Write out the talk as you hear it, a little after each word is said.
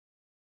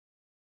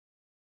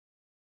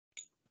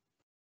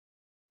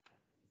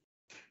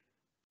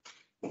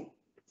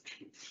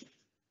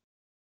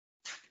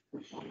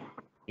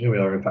Here we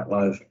are, in fact,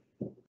 live.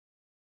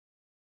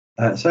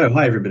 So,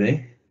 hi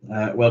everybody.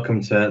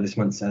 Welcome to this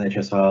month's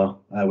NHS-R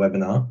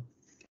webinar.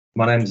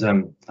 My name's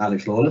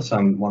Alex Lawless.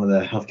 I'm one of the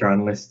healthcare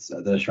analysts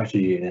at the strategy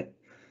unit,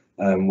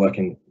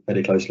 working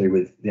very closely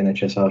with the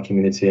NHS-R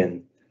community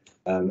and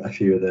a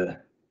few of the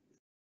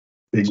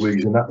big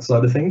wigs in that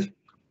side of things.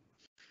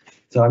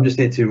 So I'm just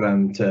here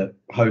to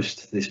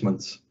host this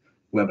month's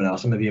webinar.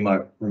 Some of you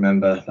might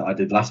remember that I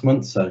did last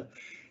month, so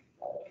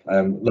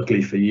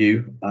luckily for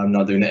you, I'm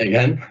not doing it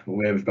again.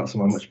 We've got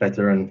someone much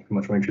better and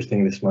much more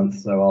interesting this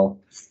month, so I'll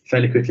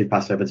fairly quickly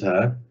pass over to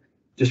her.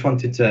 Just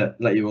wanted to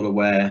let you all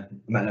aware,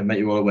 make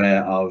you all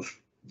aware of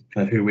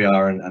kind of who we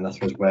are and I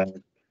suppose where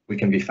we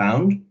can be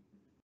found.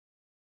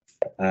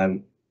 I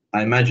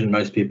imagine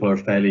most people are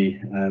fairly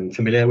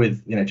familiar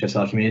with the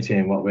NHS-R community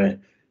and what we're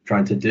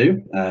trying to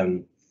do,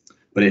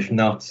 but if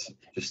not,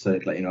 just to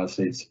let you know,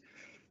 it's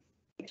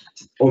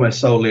almost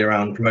solely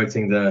around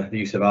promoting the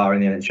use of R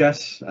in the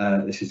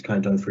NHS. This is kind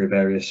of done through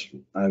various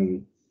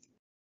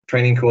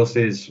training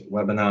courses,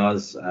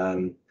 webinars,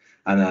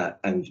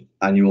 and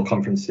annual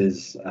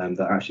conferences that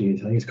are actually,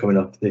 I think it's coming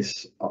up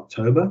this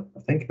October,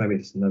 I think, maybe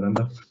it's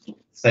November.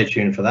 Stay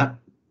tuned for that.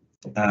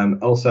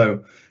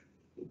 Also,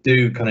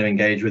 do kind of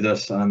engage with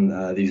us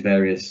on these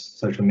various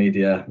social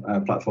media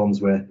platforms.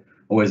 We're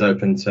always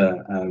open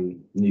to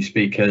new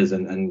speakers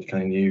and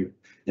kind of new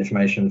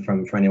information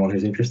from for anyone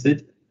who's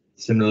interested.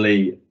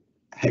 Similarly,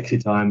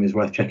 Hexi Time is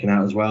worth checking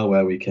out as well,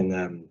 where we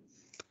can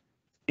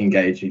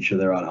engage each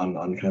other on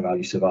kind of our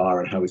use of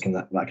R and how we can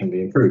that can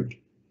be improved.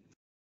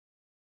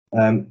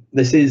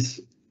 This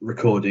is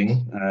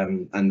recording,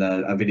 and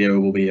a video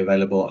will be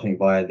available, I think,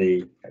 via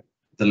the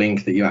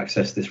link that you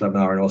access this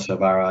webinar and also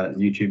via our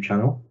YouTube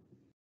channel.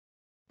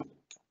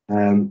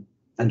 And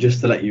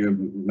just to make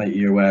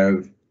you aware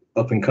of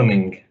up and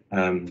coming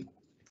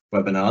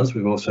webinars,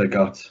 we've also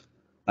got,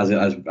 as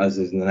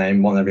is in the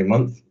name, one every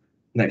month.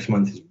 Next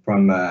month is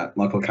from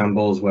Michael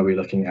Campbell's, where we're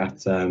looking at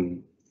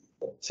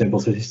simple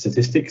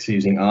statistics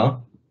using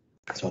R.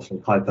 It's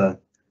also hyper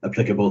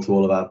applicable to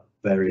all of our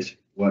various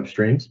work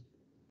streams.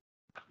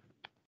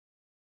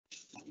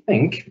 I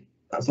think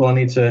that's all I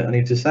need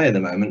to say at the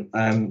moment.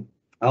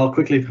 I'll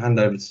quickly hand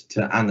over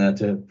to Anna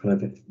to put a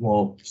bit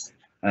more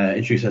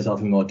introduce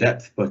herself in more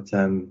depth, but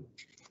for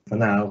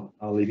now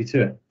I'll leave you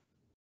to it.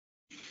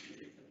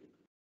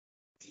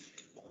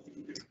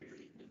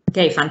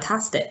 Okay,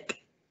 fantastic.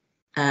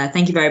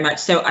 Thank you very much.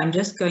 So I'm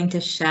just going to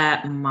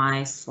share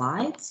my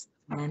slides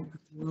and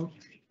we'll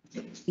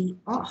be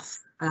off.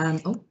 Yeah,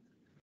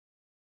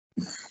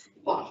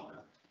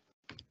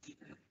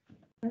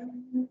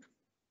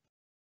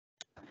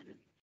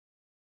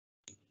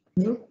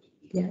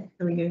 here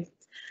we go.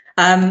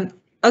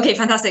 Okay,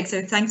 fantastic.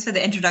 So thanks for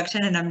the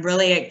introduction, and I'm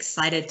really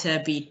excited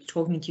to be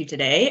talking to you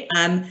today.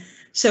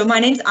 So my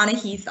name's Anna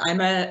Heath.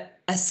 I'm a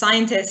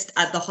scientist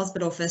at the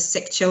Hospital for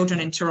Sick Children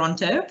in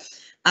Toronto.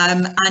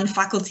 And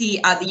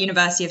faculty at the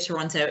University of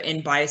Toronto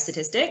in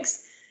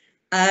biostatistics.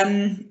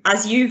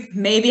 As you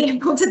may be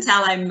able to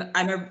tell,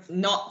 I'm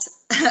not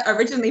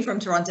originally from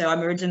Toronto.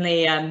 I'm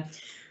originally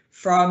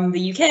from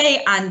the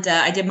UK, and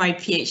I did my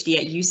PhD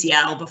at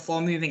UCL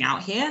before moving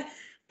out here.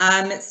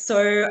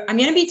 So I'm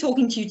going to be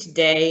talking to you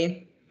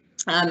today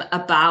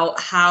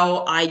about how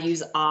I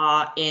use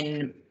R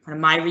in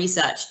my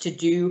research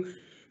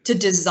to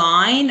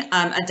design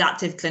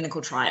adaptive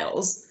clinical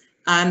trials.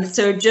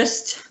 So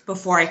just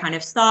before I kind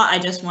of start, I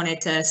just wanted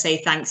to say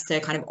thanks to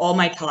kind of all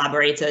my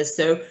collaborators.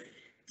 So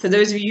for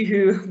those of you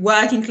who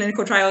work in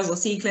clinical trials or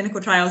see clinical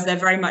trials, they're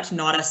very much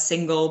not a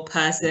single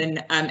person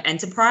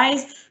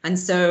enterprise. And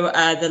so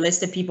the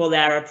list of people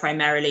there are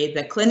primarily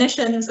the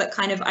clinicians that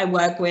kind of I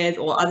work with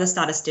or other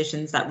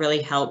statisticians that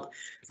really help.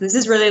 So this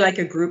is really like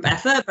a group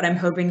effort, but I'm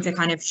hoping to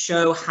kind of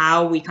show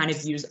how we kind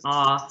of use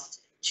R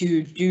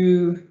to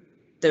do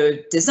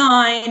the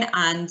design,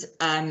 and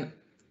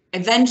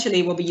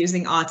eventually we'll be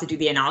using R to do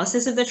the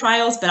analysis of the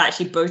trials, but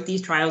actually both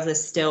these trials are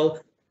still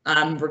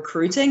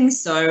recruiting,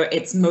 so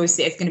it's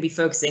going to be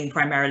focusing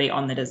primarily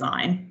on the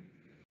design.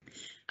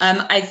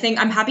 I think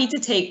I'm happy to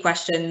take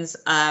questions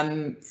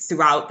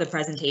throughout the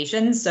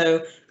presentation,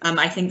 so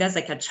I think there's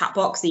like a chat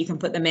box that you can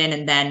put them in,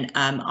 and then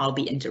I'll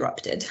be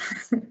interrupted.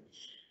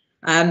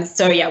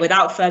 So yeah,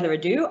 without further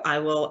ado, I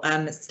will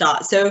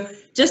start. So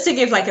just to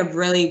give like a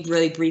really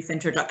brief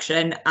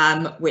introduction,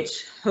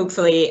 which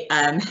hopefully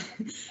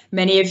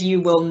many of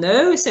you will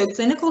know. So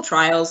clinical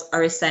trials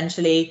are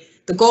essentially,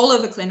 the goal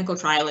of a clinical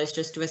trial is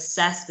just to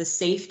assess the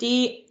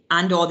safety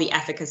and or the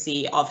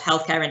efficacy of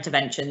healthcare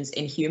interventions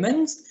in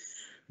humans.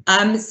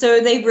 So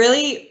they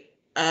really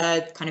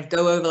kind of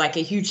go over like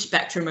a huge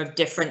spectrum of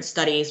different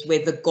studies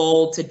with the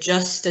goal to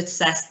just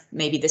assess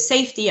maybe the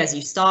safety as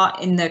you start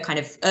in the kind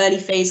of early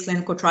phase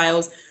clinical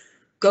trials,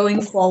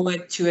 going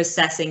forward to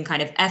assessing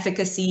kind of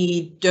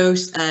efficacy,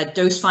 dose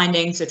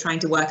finding, so trying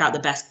to work out the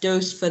best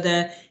dose for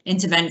the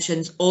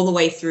interventions, all the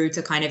way through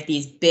to kind of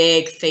these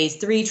big phase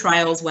 3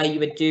 trials where you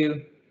would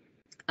do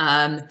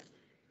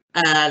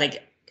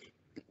like,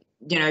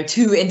 you know,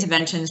 2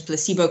 interventions,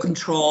 placebo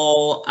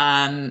control,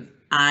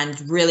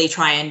 and really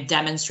try and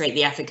demonstrate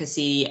the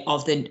efficacy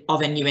of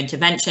a new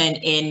intervention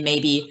in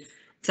maybe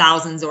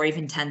thousands or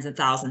even tens of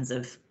thousands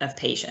of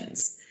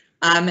patients.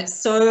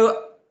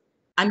 So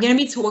I'm going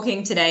to be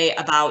talking today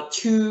about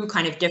two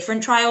kind of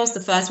different trials.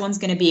 The first one's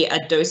going to be a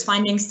dose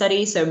finding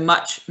study, so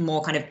much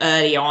more kind of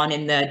early on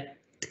in the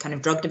kind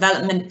of drug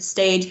development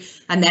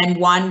stage, and then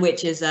one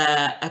which is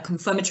a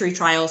confirmatory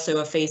trial, so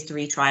a phase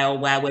 3 trial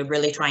where we're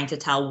really trying to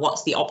tell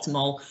what's the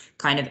optimal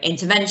kind of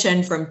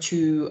intervention from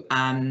two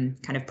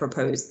kind of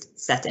proposed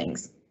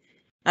settings.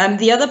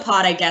 The other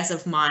part, I guess,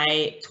 of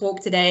my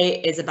talk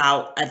today is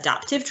about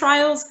adaptive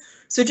trials.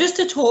 So just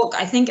to talk,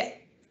 I think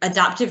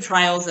adaptive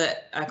trials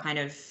are kind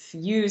of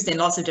used in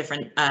lots of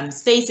different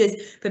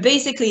spaces, but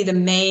basically the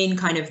main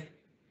kind of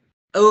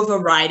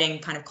overriding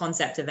kind of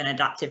concept of an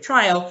adaptive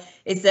trial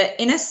is that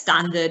in a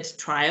standard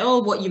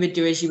trial, what you would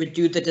do is you would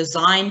do the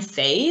design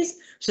phase.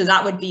 So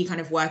that would be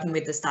kind of working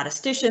with the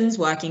statisticians,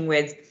 working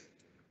with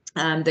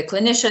the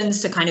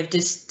clinicians to kind of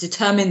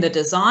determine the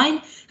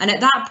design. And at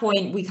that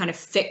point, we kind of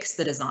fix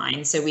the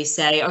design. So we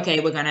say,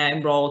 okay, we're going to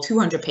enroll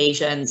 200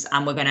 patients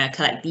and we're going to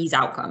collect these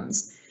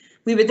outcomes.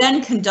 We would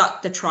then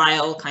conduct the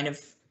trial kind of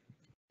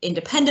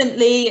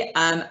independently,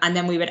 and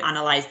then we would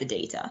analyze the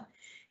data.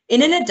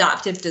 In an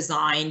adaptive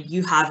design,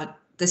 you have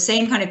the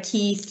same kind of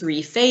key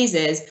 3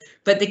 phases,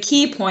 but the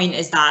key point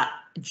is that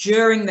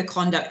during the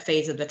conduct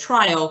phase of the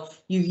trial,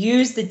 you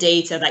use the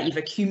data that you've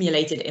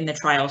accumulated in the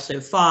trial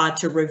so far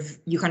to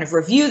you kind of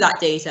review that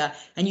data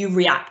and you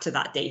react to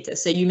that data.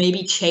 So you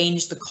maybe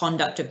change the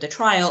conduct of the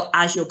trial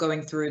as you're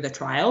going through the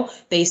trial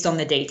based on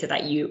the data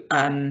that you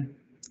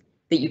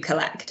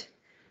collect.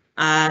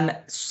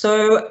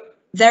 So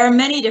there are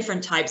many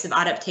different types of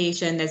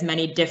adaptation. There's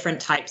many different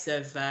types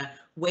of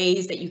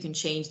ways that you can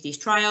change these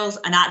trials.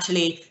 And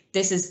actually,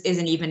 this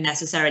isn't even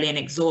necessarily an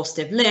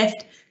exhaustive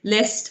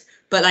list,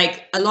 but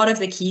like a lot of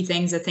the key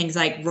things are things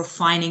like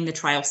refining the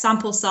trial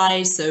sample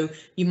size. So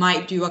you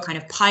might do a kind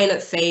of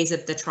pilot phase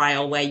of the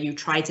trial where you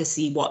try to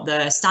see what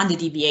the standard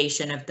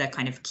deviation of the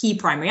kind of key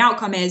primary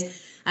outcome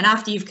is. And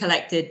after you've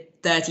collected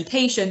 30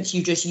 patients,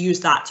 you just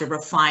use that to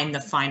refine the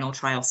final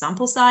trial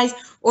sample size,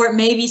 or it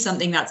may be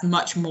something that's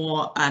much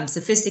more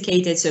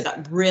sophisticated, so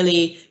that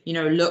really,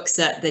 looks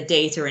at the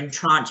data in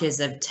tranches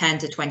of 10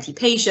 to 20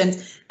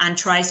 patients and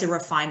tries to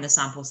refine the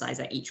sample size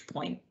at each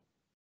point.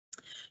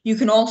 You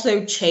can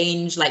also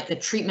change like the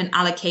treatment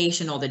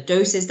allocation or the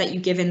doses that you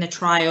give in the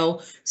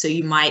trial. So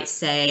you might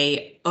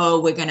say,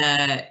 oh, we're going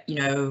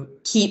to,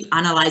 keep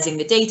analyzing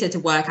the data to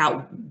work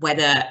out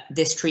whether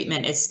this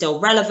treatment is still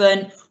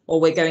relevant, or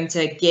we're going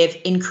to give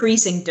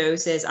increasing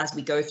doses as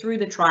we go through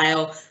the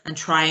trial and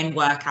try and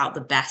work out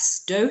the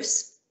best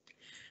dose.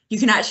 You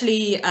can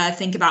actually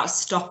think about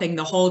stopping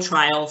the whole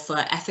trial for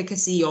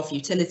efficacy or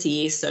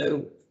futility.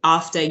 So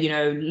after,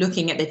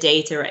 looking at the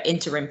data at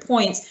interim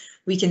points,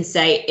 we can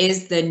say,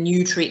 is the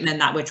new treatment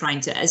that we're trying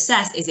to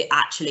assess, is it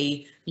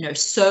actually,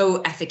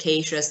 so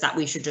efficacious that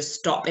we should just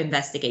stop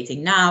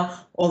investigating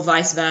now, or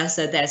vice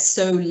versa, there's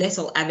so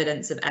little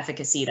evidence of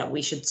efficacy that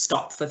we should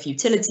stop for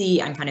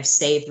futility and kind of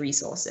save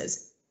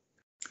resources.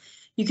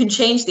 You can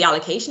change the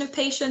allocation of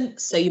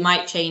patients. So you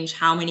might change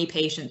how many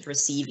patients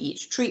receive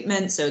each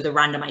treatment, so the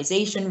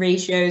randomization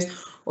ratios,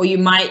 or you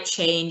might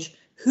change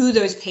who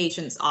those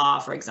patients are,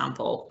 for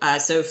example.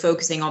 So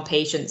focusing on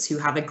patients who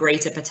have a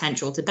greater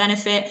potential to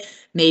benefit,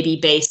 maybe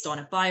based on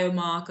a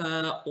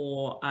biomarker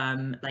or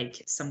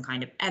like some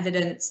kind of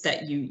evidence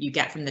that you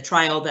get from the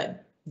trial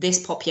that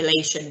this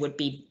population would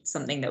be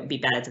something that would be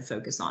better to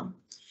focus on.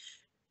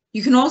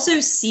 You can also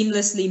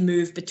seamlessly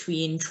move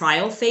between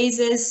trial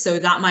phases. So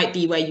that might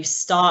be where you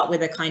start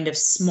with a kind of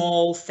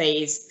small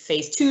phase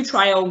 2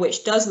 trial,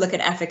 which does look at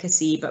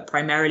efficacy, but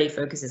primarily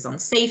focuses on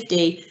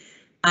safety.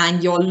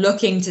 And you're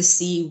looking to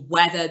see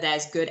whether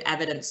there's good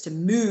evidence to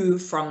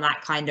move from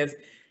that kind of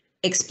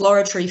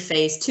exploratory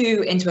phase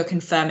 2 into a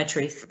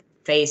confirmatory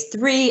phase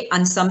 3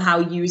 and somehow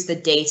use the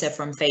data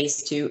from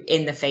phase 2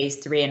 in the phase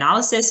 3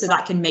 analysis. So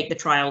that can make the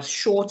trials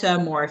shorter,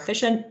 more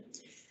efficient.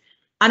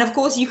 And of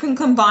course, you can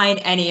combine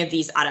any of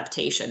these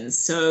adaptations.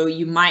 So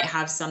you might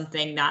have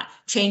something that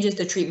changes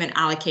the treatment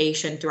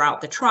allocation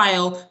throughout the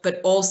trial,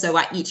 but also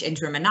at each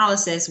interim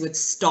analysis would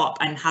stop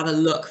and have a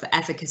look for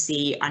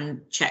efficacy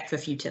and check for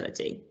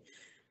futility.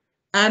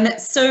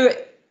 So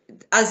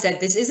as I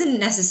said, this isn't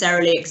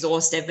necessarily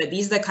exhaustive, but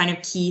these are the kind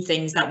of key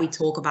things that we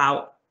talk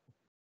about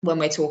when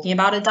we're talking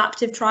about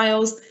adaptive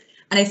trials.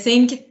 And I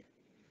think,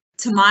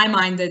 to my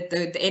mind, that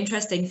the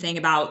interesting thing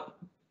about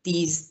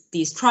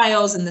these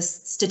trials, and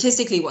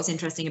statistically what's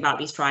interesting about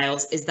these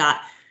trials, is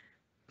that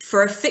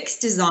for a fixed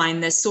design,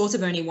 there's sort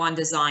of only one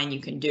design you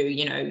can do.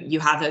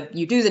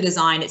 You do the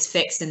design, it's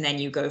fixed, and then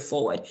you go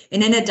forward.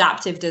 In an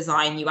adaptive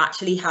design, you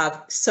actually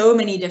have so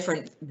many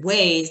different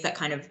ways that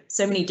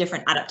so many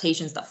different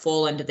adaptations that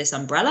fall under this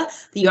umbrella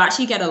that you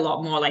actually get a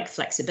lot more like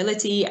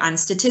flexibility, and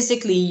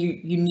statistically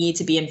you need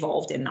to be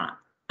involved in that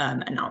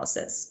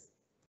analysis.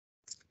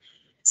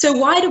 So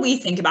why do we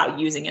think about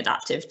using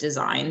adaptive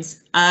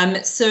designs?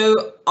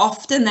 So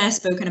often they're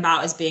spoken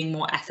about as being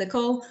more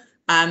ethical.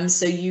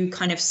 So you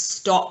kind of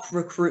stop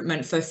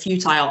recruitment for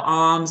futile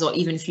arms or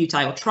even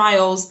futile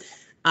trials,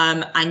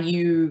 and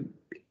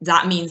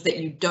that means that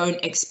you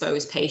don't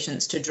expose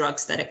patients to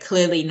drugs that are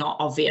clearly not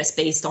obvious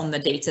based on the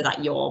data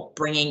that you're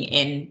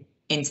bringing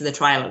into the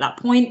trial at that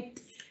point.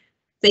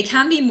 They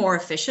can be more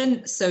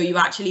efficient, so you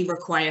actually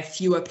require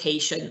fewer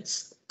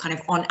patients kind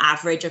of on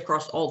average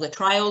across all the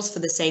trials for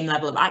the same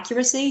level of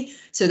accuracy.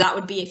 So that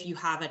would be if you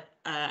have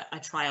a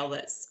trial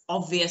that's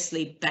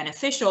obviously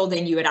beneficial,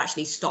 then you would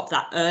actually stop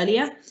that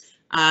earlier.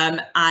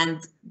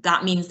 And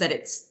that means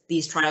that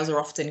these trials are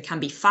often can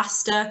be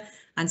faster.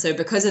 And so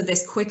because of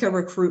this quicker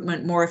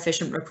recruitment, more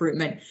efficient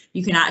recruitment,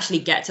 you can actually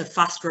get to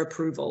faster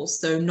approvals.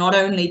 So not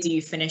only do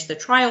you finish the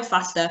trial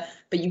faster,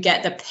 but you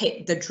get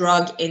the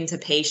drug into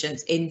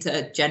patients,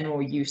 into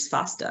general use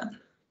faster.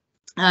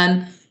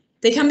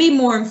 They can be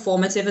more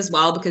informative as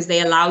well because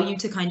they allow you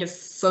to kind of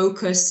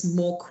focus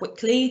more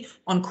quickly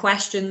on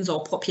questions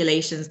or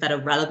populations that are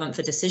relevant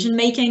for decision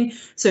making.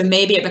 So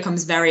maybe it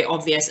becomes very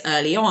obvious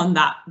early on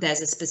that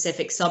there's a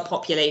specific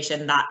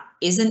subpopulation that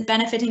isn't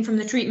benefiting from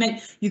the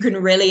treatment. You can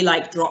really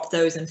like drop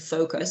those and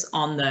focus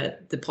on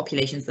the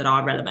populations that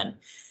are relevant.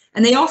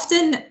 And they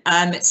often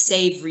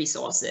save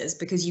resources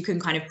because you can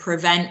kind of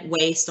prevent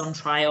waste on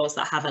trials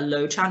that have a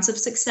low chance of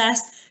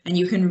success, and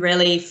you can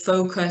really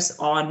focus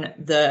on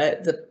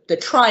the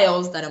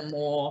trials that are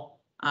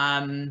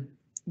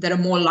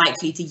more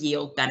likely to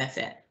yield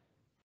benefit.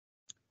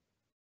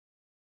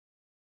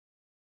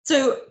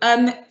 So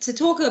to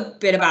talk a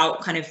bit about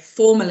kind of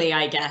formally,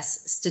 I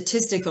guess,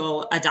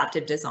 statistical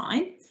adaptive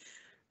design.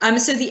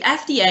 So the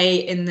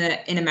FDA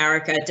in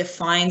America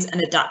defines an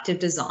adaptive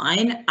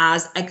design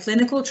as a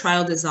clinical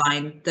trial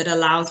design that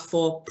allows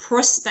for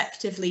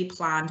prospectively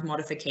planned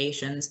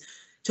modifications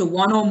to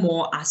one or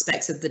more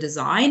aspects of the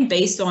design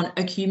based on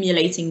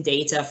accumulating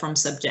data from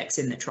subjects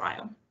in the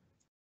trial.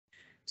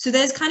 So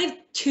there's kind of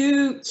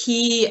two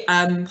key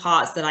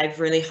parts that I've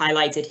really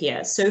highlighted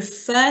here. So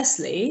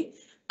firstly,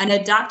 an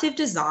adaptive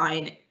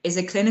design is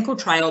a clinical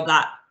trial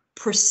that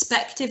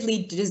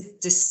prospectively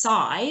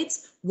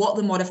decides what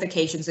the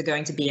modifications are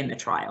going to be in the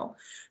trial.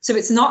 So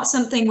it's not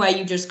something where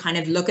you just kind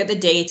of look at the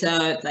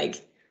data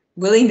like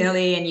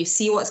willy-nilly and you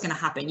see what's going to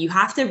happen. You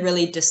have to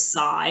really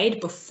decide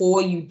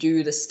before you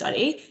do the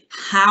study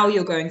how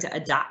you're going to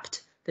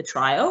adapt the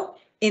trial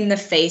in the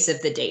face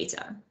of the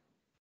data.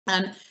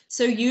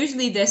 So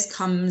usually this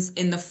comes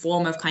in the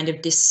form of kind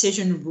of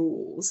decision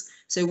rules.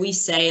 So we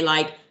say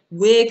like,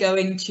 we're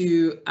going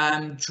to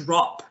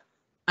drop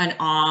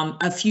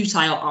a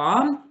futile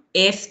arm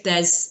if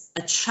there's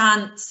a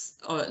chance,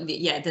 or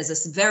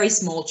there's a very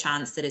small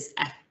chance that it's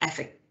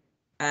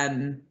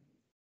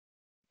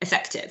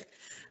effective.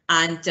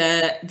 And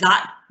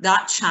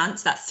that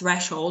chance, that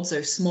threshold,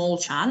 so small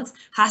chance,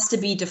 has to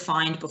be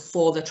defined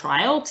before the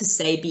trial to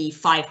say be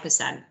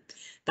 5%.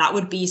 That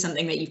would be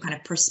something that you've kind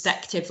of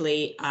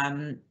prospectively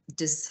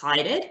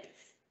decided.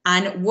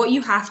 And what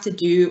you have to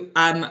do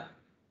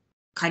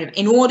kind of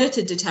in order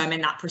to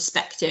determine that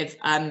prospective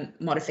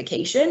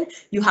modification,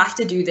 you have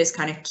to do this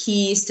kind of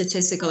key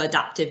statistical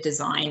adaptive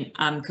design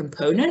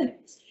component,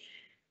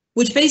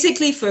 which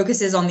basically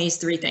focuses on these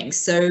three things.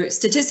 So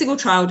statistical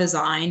trial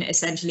design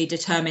essentially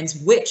determines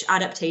which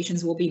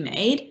adaptations will be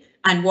made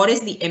and what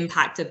is the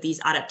impact of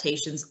these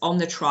adaptations on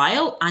the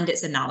trial and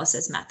its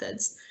analysis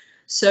methods.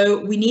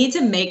 So we need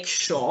to make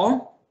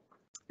sure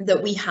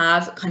that we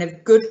have kind of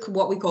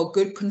what we call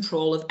good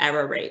control of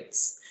error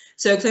rates.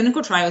 So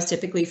clinical trials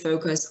typically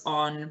focus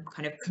on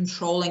kind of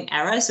controlling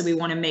error. So we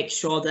want to make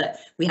sure that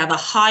we have a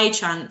high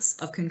chance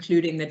of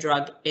concluding the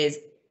drug is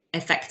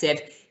effective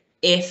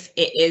if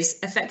it is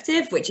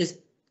effective, which is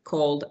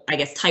called, I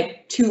guess,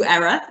 type 2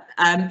 error.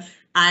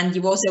 And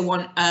you also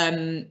want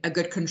a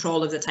good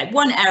control of the type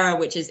 1 error,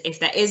 which is if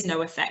there is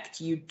no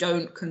effect, you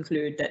don't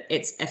conclude that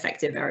it's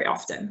effective very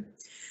often.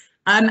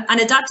 And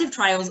adaptive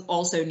trials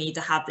also need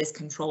to have this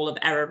control of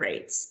error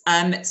rates.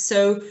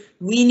 So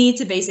we need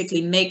to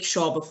basically make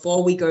sure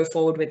before we go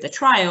forward with the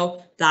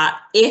trial that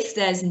if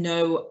there's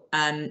no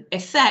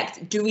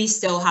effect, do we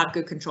still have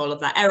good control of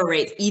that error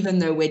rate, even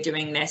though we're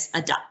doing this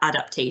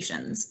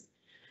adaptations.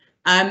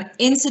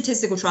 In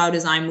statistical trial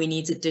design, we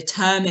need to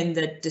determine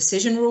the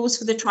decision rules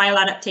for the trial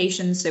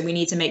adaptations. So we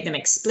need to make them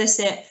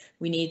explicit.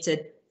 We need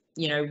to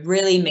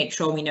really make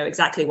sure we know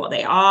exactly what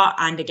they are,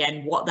 and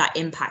again, what that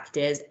impact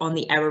is on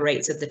the error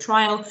rates of the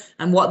trial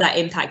and what that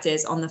impact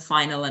is on the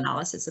final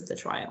analysis of the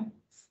trial.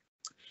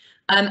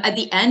 At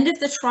the end of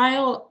the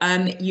trial,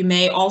 you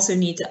may also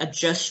need to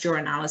adjust your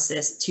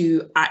analysis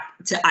to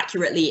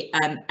accurately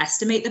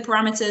estimate the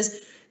parameters.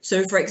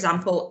 So for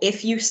example,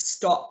 if you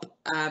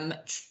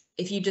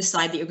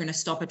decide that you're going to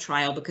stop a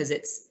trial because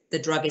the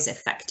drug is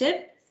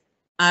effective,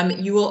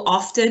 you will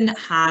often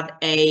have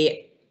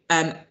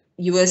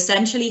you will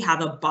essentially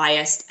have a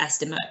biased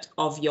estimate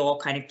of your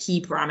kind of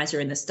key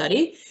parameter in the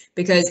study,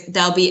 because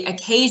there'll be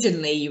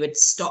occasionally you would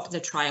stop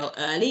the trial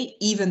early,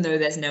 even though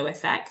there's no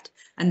effect.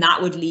 And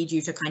that would lead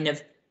you to kind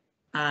of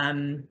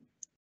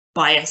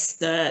bias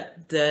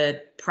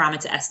the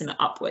parameter estimate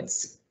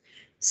upwards.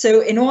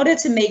 So in order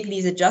to make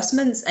these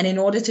adjustments and in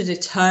order to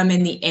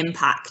determine the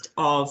impact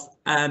of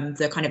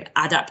the kind of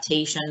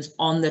adaptations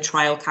on the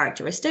trial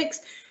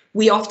characteristics,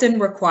 we often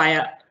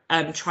require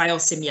trial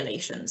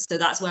simulations. So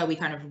that's where we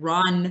kind of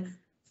run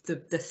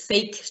the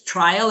fake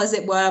trial, as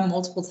it were,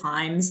 multiple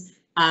times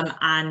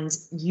and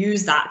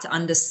use that to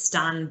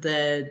understand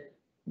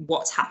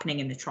what's happening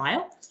in the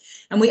trial.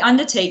 And we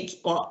undertake,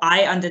 or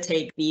I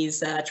undertake,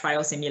 these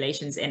trial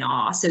simulations in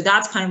R. So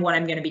that's kind of what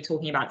I'm going to be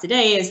talking about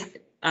today. Is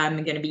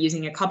I'm going to be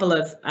using a couple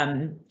of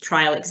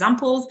trial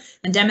examples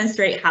and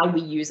demonstrate how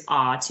we use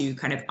R to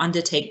kind of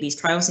undertake these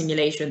trial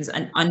simulations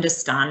and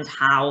understand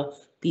how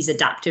these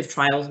adaptive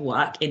trials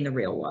work in the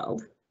real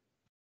world.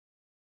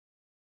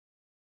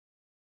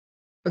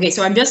 Okay,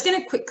 so I'm just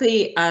going to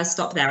quickly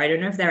stop there. I don't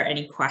know if there are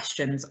any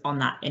questions on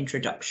that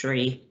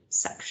introductory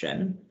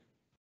section.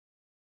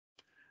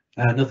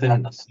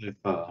 Nothing so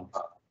far.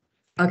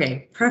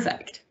 Okay,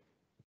 perfect.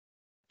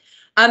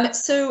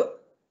 So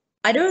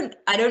I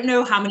don't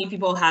know how many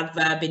people have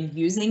been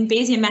using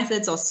Bayesian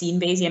methods or seen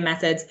Bayesian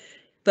methods,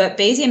 but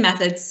Bayesian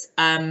methods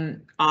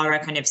are a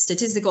kind of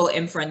statistical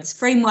inference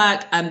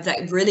framework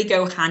that really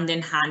go hand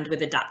in hand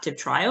with adaptive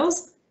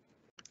trials.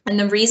 And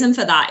the reason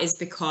for that is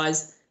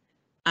because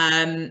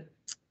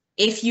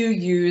if you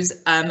use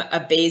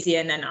a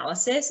Bayesian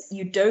analysis,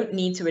 you don't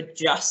need to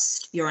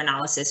adjust your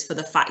analysis for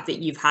the fact that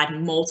you've had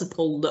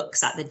multiple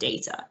looks at the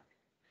data.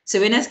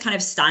 So in a kind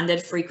of standard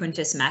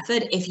frequentist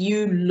method, if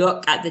you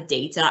look at the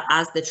data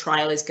as the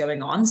trial is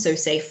going on, so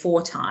say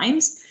 4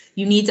 times,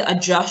 you need to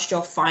adjust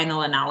your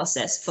final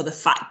analysis for the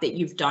fact that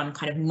you've done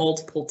kind of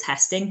multiple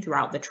testing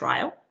throughout the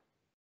trial.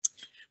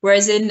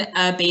 Whereas in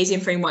a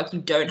Bayesian framework, you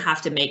don't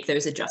have to make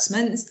those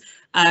adjustments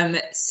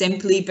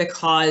simply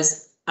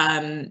because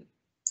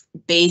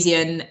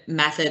Bayesian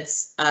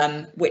methods,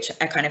 which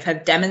I kind of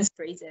have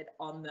demonstrated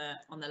on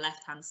the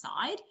left-hand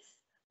side,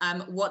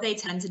 what they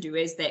tend to do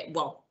is that,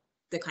 well,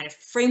 the kind of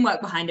framework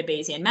behind a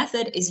Bayesian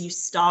method is you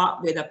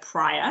start with a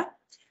prior,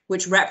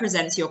 which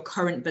represents your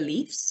current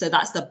beliefs. So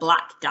that's the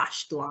black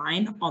dashed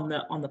line on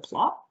the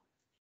plot.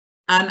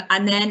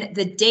 And then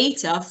the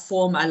data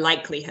form a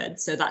likelihood.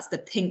 So that's the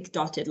pink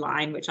dotted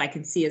line, which I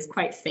can see is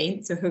quite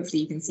faint. So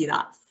hopefully you can see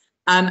that.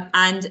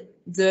 And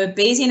the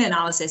Bayesian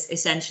analysis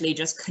essentially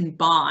just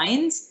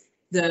combines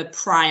the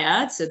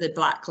prior, so the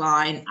black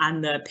line,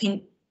 and the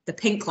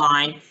pink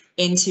line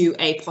into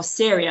a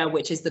posterior,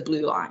 which is the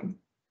blue line.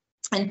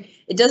 And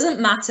it doesn't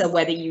matter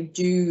whether you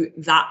do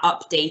that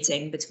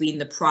updating between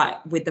the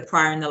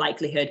prior and the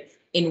likelihood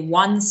in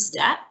one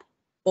step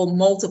or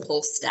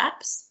multiple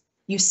steps,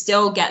 you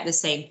still get the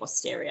same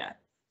posterior.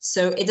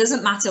 So it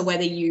doesn't matter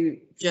whether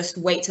you just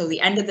wait till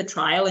the end of the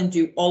trial and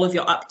do all of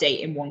your update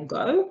in one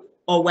go,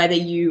 or whether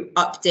you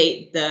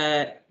update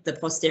the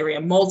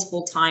posterior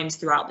multiple times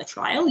throughout the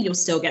trial, you'll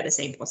still get the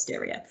same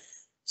posterior.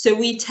 So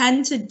we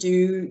tend to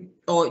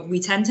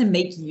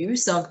make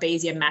use of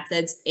Bayesian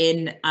methods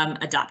in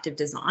adaptive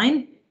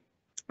design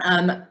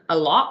a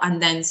lot. And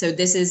then, so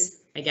this is,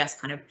 I guess,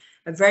 kind of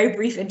a very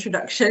brief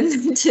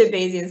introduction to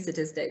Bayesian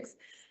statistics.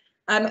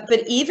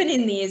 But even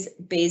in these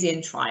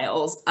Bayesian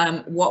trials,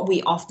 what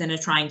we often are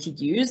trying to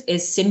use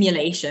is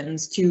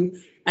simulations to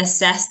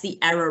assess the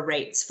error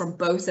rates from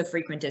both a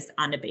frequentist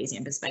and a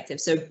Bayesian perspective.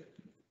 So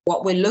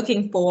what we're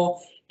looking for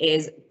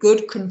is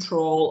good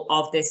control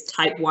of this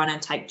type 1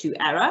 and type 2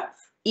 error,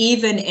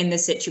 even in the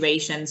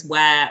situations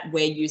where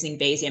we're using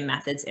Bayesian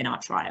methods in our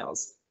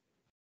trials.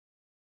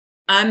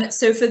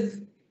 So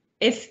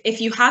if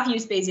you have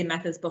used Bayesian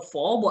methods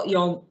before, what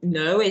you'll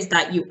know is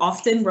that you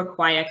often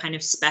require kind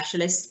of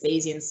specialist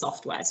Bayesian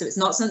software. So it's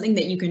not something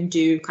that you can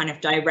do kind of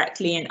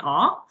directly in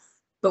R,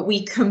 but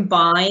we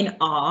combine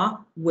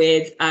R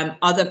with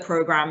other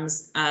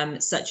programs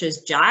such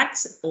as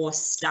JAGS or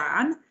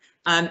STAN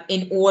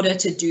in order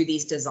to do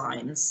these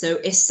designs. So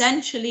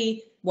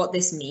essentially what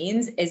this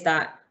means is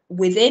that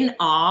within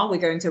R, we're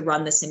going to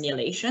run the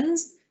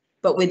simulations,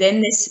 but within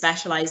this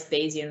specialized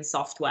Bayesian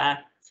software,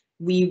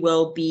 we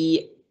will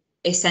be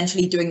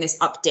essentially doing this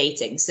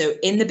updating. So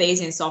in the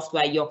Bayesian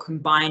software, you're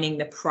combining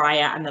the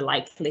prior and the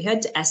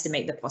likelihood to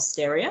estimate the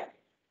posterior.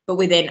 But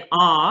within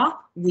R,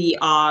 we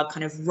are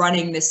kind of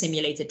running the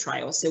simulated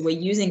trials. So we're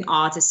using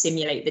R to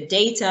simulate the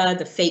data,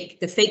 the fake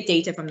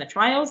data from the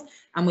trials,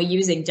 and we're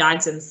using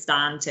JAGS and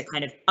STAN to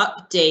kind of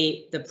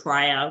update the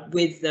prior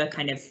with the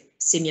kind of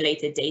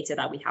simulated data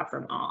that we have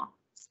from R.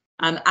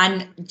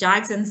 And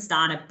JAGS and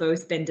STAN have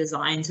both been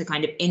designed to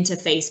kind of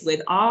interface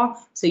with R,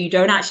 so you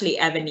don't actually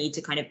ever need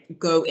to kind of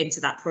go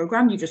into that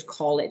program, you just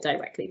call it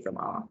directly from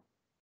R.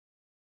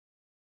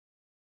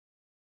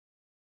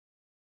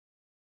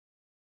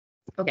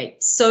 Okay,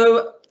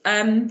 so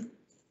I'm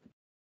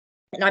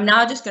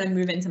now just going to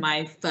move into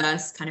my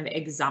first kind of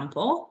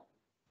example.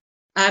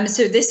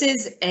 So this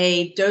is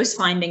a dose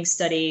finding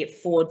study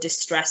for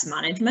distress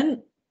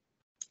management.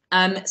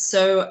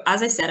 So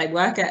as I said, I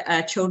work at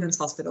a children's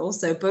hospital.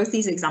 So both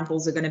these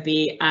examples are going to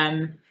be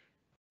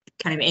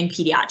kind of in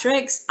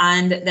pediatrics,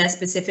 and they're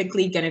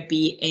specifically going to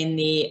be in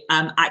the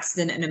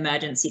accident and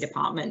emergency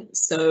department.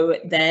 So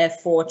they're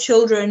for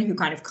children who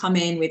kind of come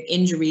in with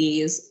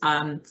injuries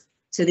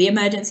to the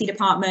emergency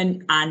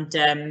department,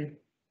 and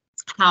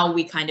how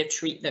we kind of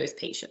treat those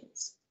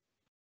patients.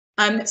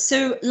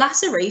 So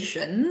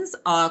lacerations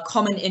are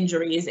common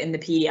injuries in the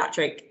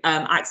pediatric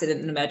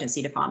accident and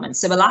emergency department.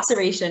 So a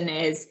laceration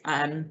is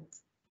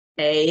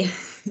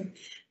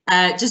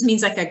just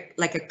means like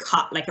a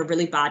cut, like a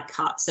really bad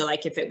cut. So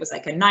like if it was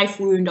like a knife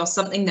wound or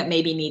something that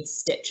maybe needs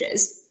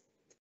stitches.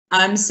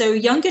 So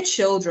younger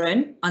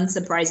children,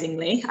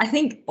 unsurprisingly, I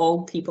think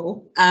old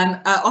people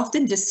are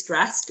often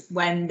distressed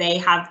when they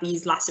have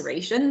these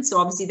lacerations. So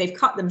obviously they've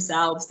cut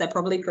themselves, they're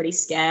probably pretty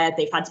scared,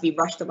 they've had to be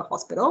rushed to the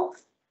hospital.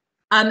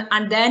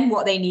 And then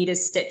what they need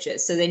is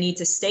stitches. So they need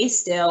to stay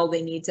still,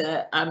 they need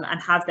to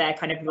and have their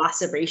kind of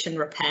laceration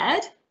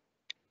repaired.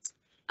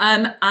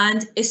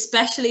 And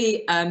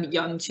especially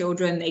young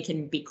children, they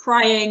can be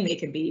crying, they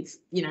can be,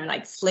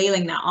 like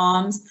flailing their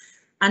arms.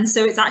 And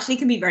so it actually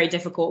can be very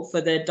difficult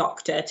for the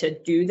doctor to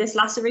do this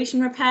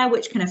laceration repair,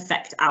 which can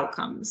affect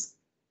outcomes.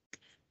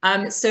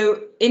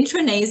 So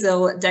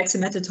intranasal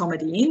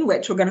dexmedetomidine,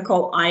 which we're going to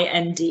call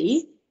IND,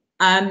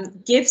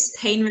 gives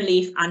pain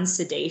relief and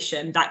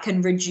sedation that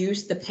can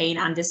reduce the pain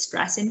and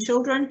distress in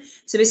children.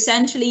 So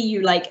essentially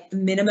you like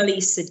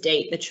minimally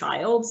sedate the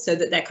child so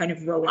that they're kind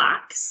of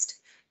relaxed.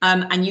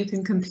 And you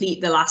can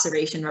complete the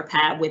laceration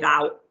repair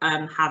without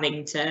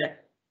having to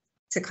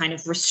kind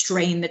of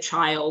restrain the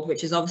child,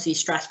 which is obviously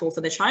stressful for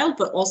the child,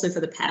 but also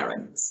for the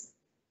parents.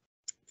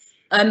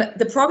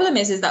 The problem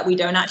is that we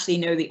don't actually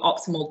know the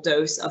optimal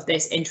dose of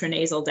this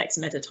intranasal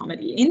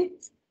dexmedetomidine.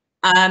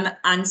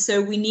 And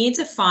so we need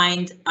to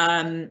find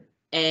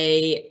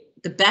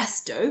the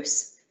best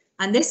dose.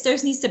 And this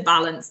dose needs to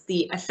balance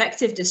the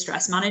effective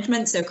distress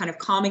management, so kind of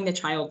calming the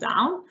child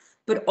down,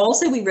 but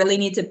also we really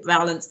need to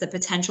balance the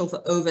potential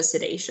for over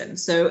sedation.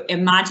 So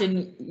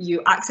imagine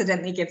you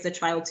accidentally give the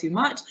child too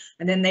much,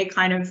 and then they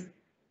kind of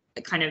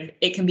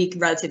it can be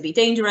relatively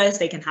dangerous.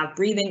 They can have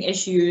breathing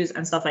issues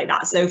and stuff like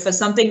that. So for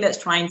something that's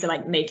trying to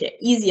like make it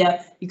easier,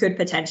 you could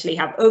potentially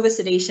have over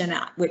sedation,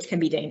 which can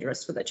be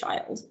dangerous for the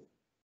child.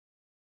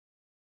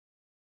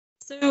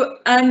 So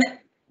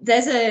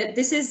this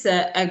is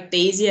a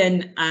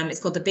Bayesian, it's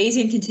called the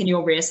Bayesian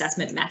continual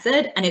reassessment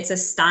method, and it's a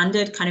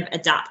standard kind of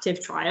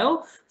adaptive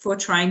trial for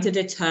trying to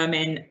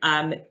determine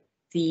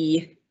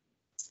the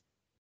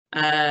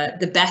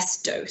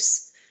best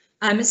dose.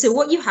 So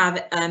what you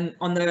have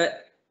on the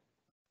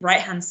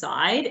right-hand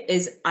side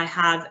is I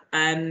have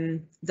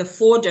the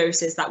 4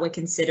 doses that we're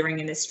considering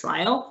in this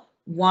trial: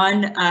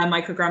 1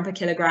 microgram per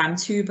kilogram,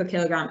 2 per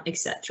kilogram,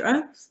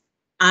 etc.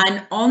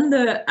 And on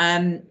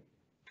the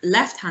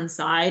left-hand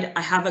side,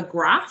 I have a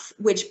graph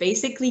which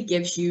basically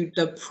gives you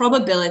the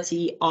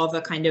probability of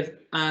a kind of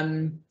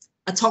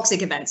a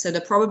toxic event, so the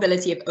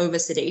probability of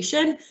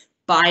oversedation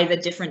by the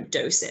different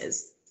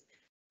doses.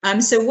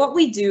 So what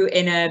we do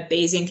in a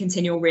Bayesian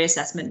continual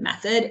reassessment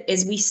method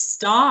is we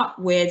start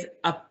with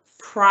a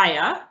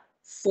prior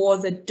for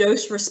the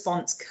dose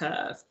response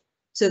curve.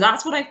 So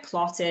that's what I've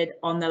plotted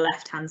on the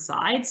left-hand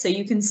side. So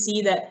you can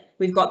see that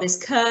we've got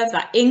this curve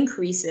that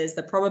increases,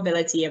 the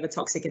probability of a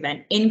toxic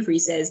event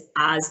increases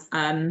as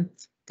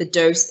the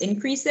dose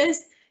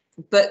increases.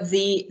 But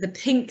the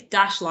pink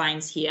dashed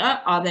lines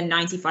here are the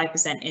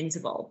 95%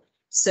 interval.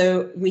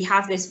 So we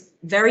have this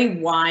very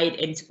wide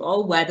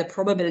interval where the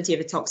probability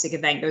of a toxic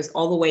event goes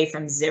all the way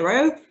from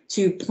 0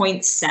 to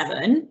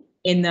 0.7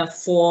 in the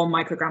 4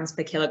 micrograms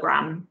per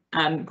kilogram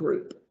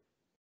group.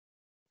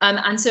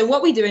 And so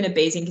what we do in a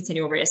Bayesian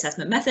continual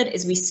reassessment method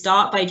is we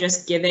start by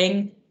just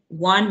giving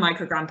 1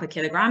 microgram per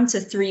kilogram to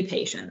 3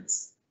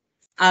 patients.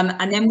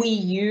 And then we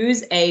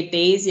use a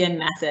Bayesian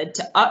method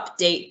to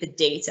update the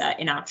data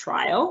in our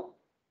trial.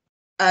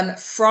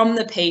 From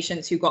the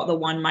patients who got the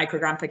 1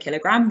 microgram per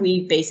kilogram,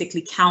 we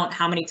basically count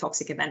how many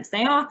toxic events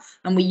they are,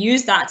 and we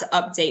use that to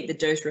update the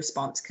dose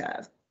response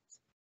curve.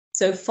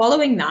 So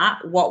following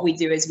that, what we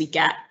do is we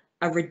get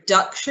a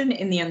reduction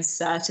in the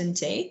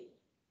uncertainty,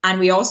 and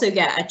we also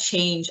get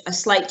a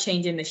slight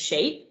change in the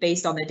shape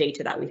based on the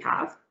data that we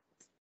have.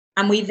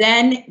 And we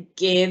then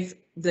give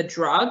the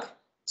drug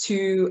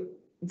to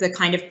the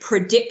kind of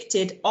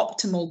predicted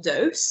optimal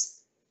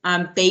dose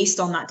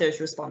based on that dose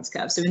response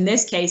curve. So in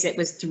this case, it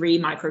was 3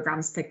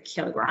 micrograms per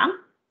kilogram.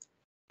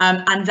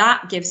 And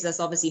that gives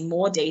us obviously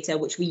more data,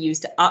 which we use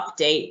to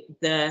update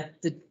the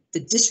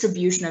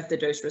distribution of the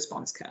dose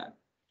response curve.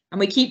 And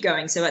we keep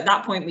going. So at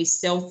that point, we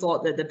still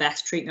thought that the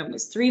best treatment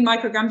was 3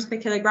 micrograms per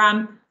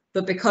kilogram.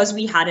 But because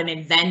we had an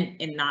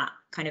event in that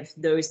kind of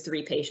those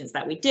 3 patients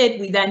that we did,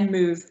 we then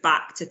moved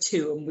back to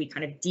 2 and we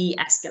kind of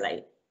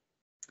de-escalate.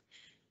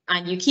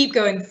 And you keep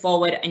going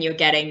forward and you're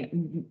getting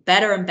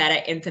better and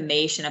better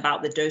information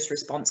about the dose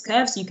response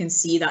curve. So you can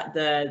see that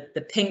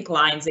the pink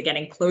lines are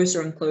getting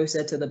closer and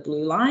closer to the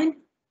blue line.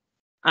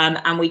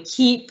 And we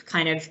keep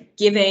kind of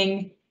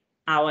giving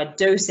our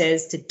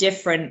doses to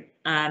different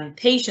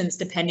patients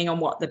depending on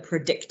what the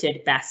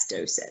predicted best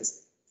dose is.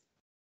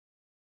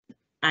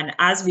 And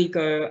as we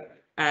go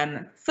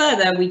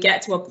further, we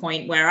get to a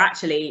point where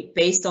actually,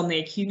 based on the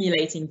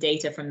accumulating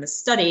data from the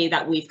study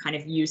that we've kind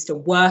of used to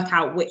work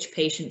out which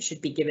patients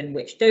should be given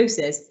which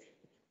doses,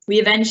 we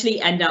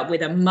eventually end up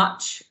with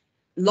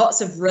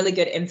lots of really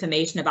good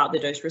information about the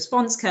dose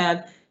response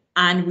curve.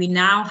 And we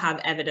now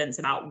have evidence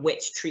about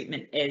which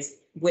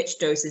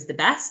dose is the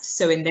best.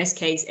 So in this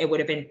case, it would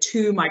have been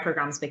 2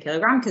 micrograms per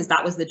kilogram, because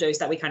that was the dose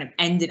that we kind of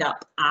ended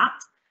up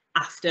at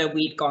after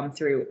we'd gone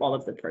through all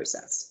of the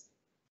process.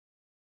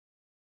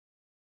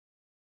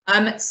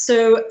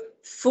 So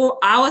for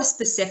our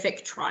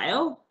specific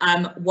trial,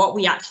 what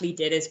we actually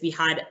did is we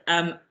had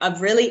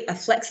a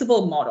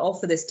flexible model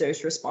for this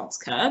dose response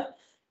curve,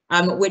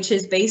 which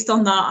is based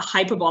on the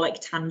hyperbolic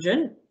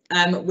tangent,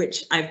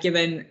 which I've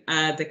given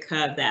the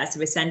curve there.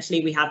 So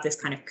essentially we have this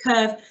kind of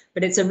curve,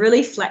 but it's a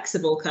really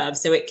flexible curve.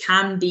 So it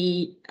can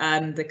be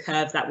the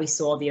curve that we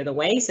saw the other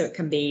way. So it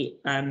can be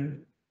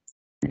kind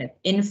of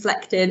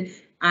inflected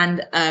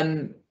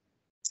and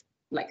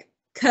like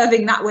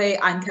curving that way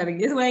and curving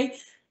the other way.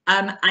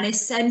 And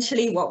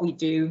essentially what we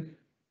do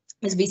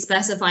is we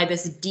specify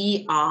this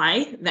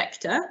DI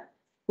vector,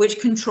 which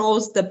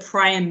controls the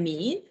prior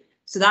mean.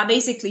 So that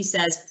basically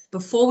says,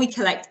 before we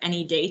collect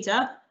any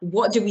data,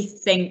 what do we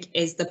think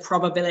is the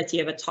probability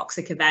of a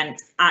toxic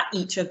event at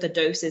each of the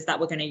doses that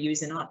we're going to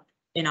use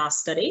in our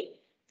study?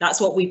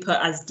 That's what we put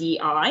as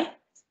DI.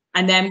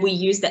 And then we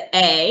use the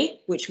A,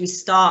 which we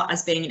start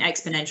as being an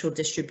exponential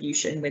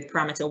distribution with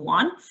parameter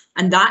 1.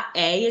 And that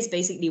A is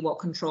basically what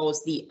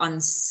controls the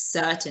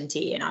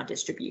uncertainty in our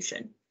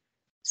distribution.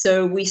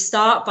 So we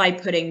start by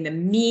putting the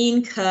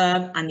mean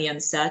curve and the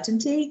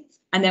uncertainty,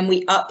 and then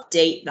we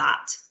update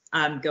that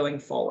going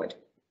forward.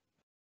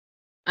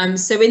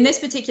 So in this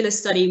particular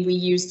study, we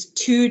used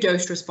 2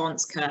 dose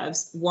response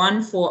curves,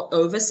 one for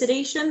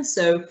oversedation.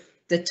 So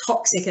the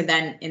toxic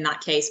event in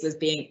that case was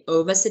being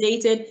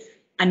oversedated,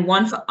 and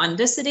one for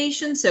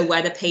undersedation, so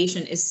where the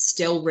patient is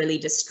still really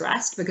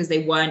distressed because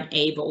they weren't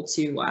able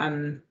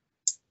to,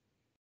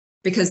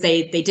 because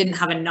they didn't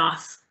have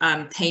enough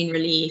pain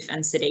relief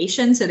and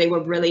sedation, so they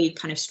were really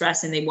kind of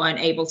stressed and they weren't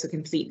able to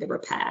complete the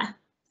repair.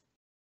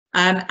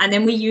 And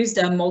then we used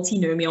a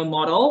multinomial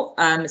model,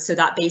 so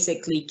that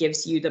basically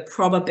gives you the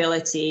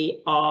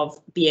probability of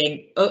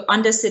being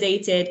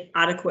undersedated,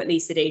 adequately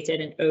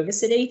sedated, and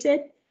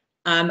oversedated.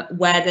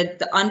 Where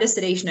the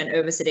undersedation and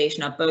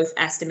oversedation are both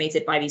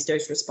estimated by these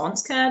dose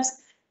response curves,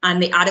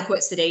 and the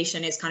adequate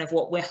sedation is kind of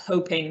what we're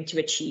hoping to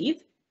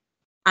achieve.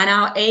 And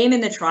our aim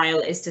in the trial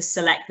is to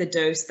select the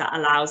dose that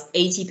allows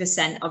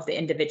 80% of the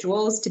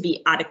individuals to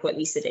be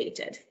adequately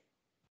sedated.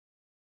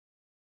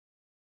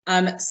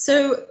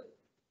 So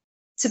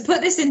to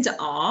put this into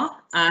R,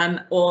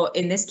 or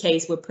in this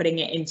case, we're putting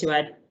it into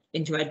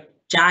a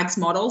JAGS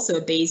model, so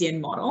a Bayesian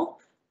model,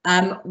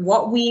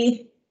 what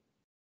we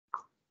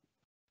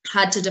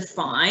had to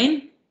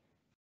define,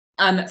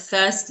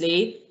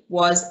 firstly,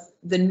 was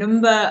the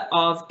number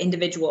of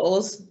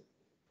individuals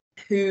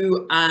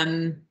who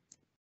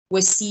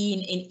were seen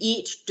in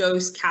each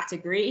dose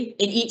category,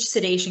 in each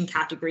sedation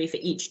category for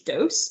each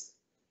dose.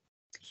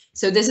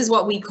 So this is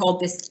what we called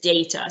this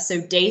data.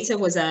 So data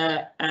was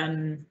a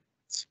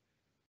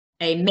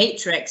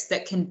matrix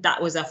that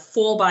was a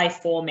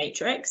 4x4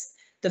 matrix.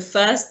 The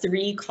first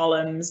 3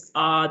 columns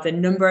are the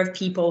number of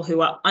people who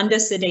are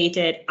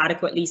undersedated,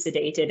 adequately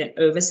sedated, and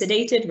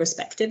oversedated,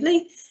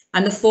 respectively.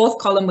 And the 4th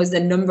column was the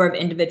number of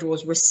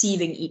individuals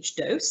receiving each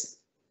dose.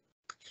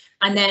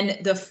 And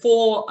then the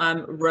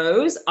 4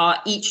 rows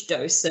are each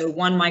dose, so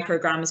 1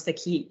 micrograms per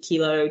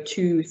kilo,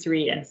 2,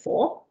 3, and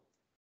 4.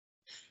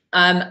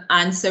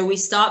 And so we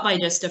start by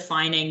just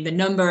defining the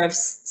number of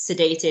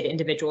sedated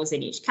individuals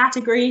in each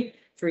category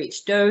for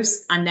each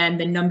dose, and then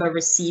the number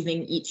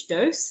receiving each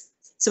dose.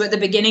 So at the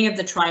beginning of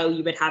the trial,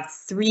 you would have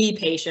 3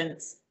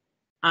 patients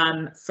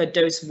for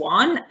dose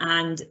 1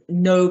 and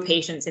no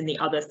patients in the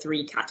other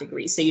 3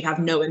 categories. So you'd have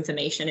no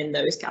information in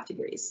those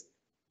categories.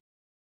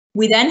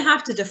 We then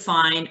have to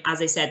define,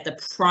 as I said, the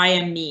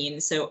prior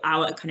mean, so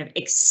our kind of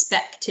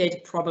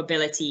expected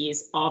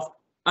probabilities of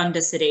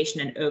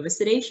undersedation and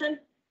oversedation.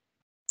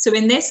 So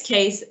in this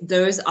case,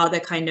 those are the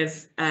kind of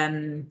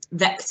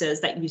vectors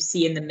that you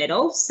see in the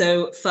middle.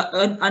 So for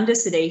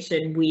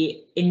undersedation,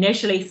 we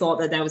initially thought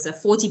that there was a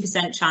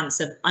 40% chance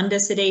of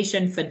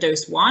undersedation for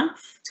dose 1,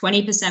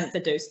 20% for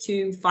dose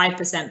 2,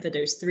 5% for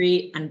dose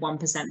 3, and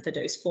 1% for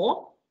dose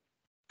 4.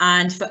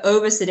 And for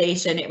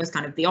oversedation, it was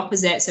kind of the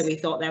opposite. So we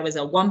thought there was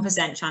a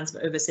 1% chance for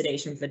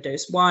oversedation for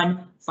dose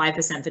 1,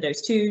 5% for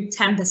dose 2,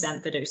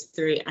 10% for dose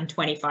 3, and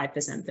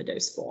 25% for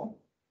dose 4.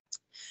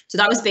 So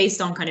that was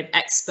based on kind of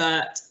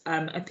expert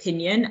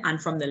opinion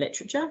and from the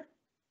literature.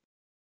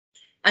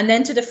 And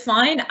then to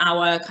define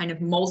our kind of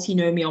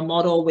multinomial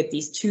model with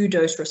these 2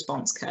 dose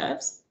response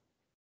curves,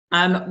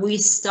 we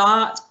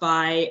start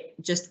by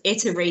just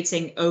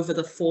iterating over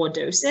the 4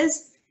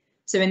 doses.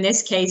 So in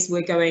this case,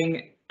 we're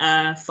going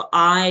for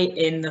I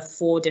in the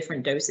 4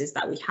 different doses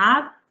that we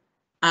have.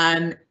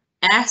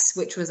 S,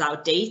 which was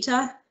our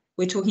data,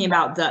 we're talking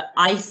about the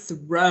ith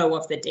row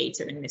of the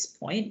data in this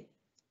point.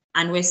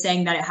 And we're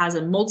saying that it has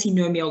a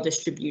multinomial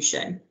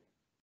distribution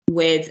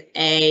with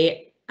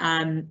a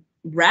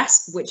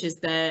RESP, which is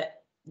the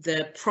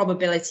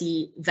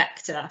probability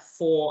vector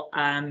for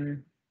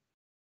the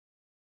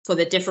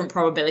different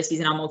probabilities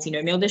in our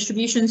multinomial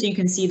distribution. So you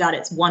can see that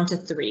it's 1 to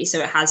 3. So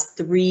it has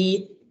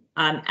 3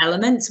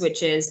 elements,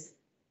 which is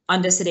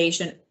under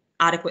sedation,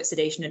 adequate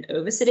sedation, and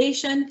over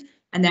sedation.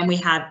 And then we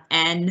have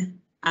N,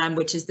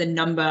 which is the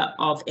number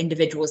of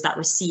individuals that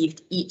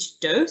received each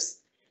dose.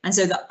 And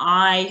so the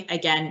I,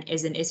 again,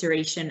 is an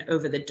iteration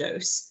over the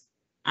dose.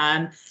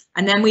 And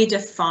then we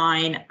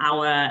define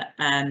our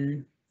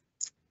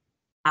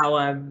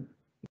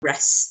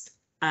RESP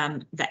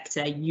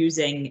vector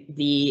using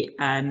the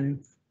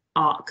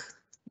arc,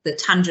 the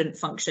tangent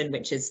function,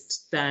 which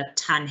is the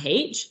tan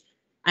H.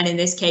 And in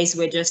this case,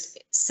 we're just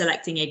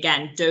selecting,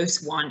 again,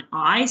 dose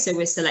 1I. So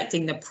we're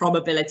selecting the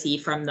probability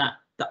from the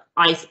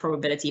ith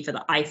probability for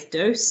the ith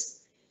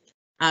dose.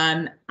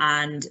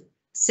 And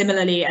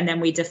similarly, and then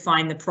we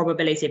define the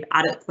probability of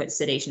adequate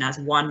sedation as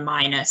 1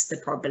 minus the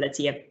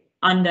probability of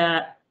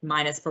under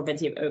minus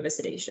probability of over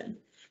sedation.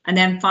 And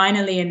then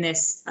finally, in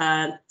this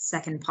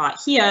second part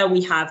here,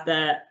 we have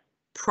the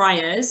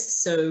priors.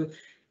 So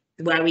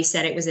where we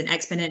said it was an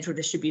exponential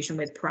distribution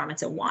with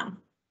parameter 1.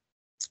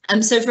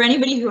 So for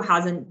anybody who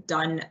hasn't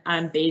done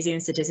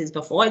Bayesian statistics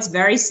before, it's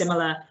very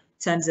similar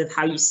in terms of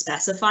how you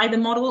specify the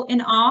model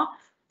in R.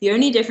 The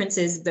only difference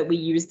is that we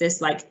use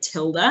this like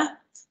tilde,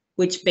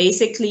 which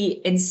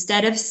basically,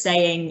 instead of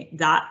saying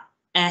that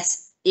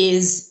S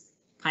is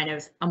kind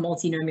of a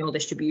multinomial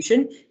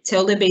distribution,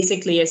 tilde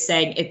basically is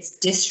saying it's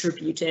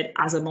distributed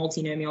as a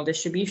multinomial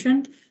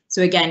distribution.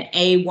 So again,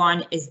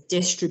 A1 is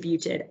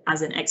distributed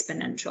as an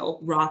exponential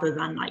rather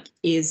than like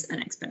is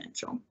an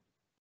exponential.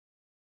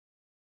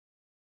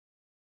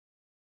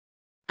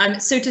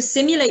 So to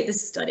simulate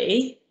this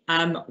study,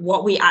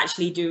 what we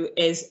actually do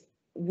is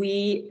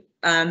we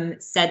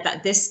said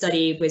that this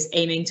study was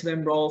aiming to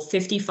enroll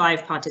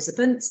 55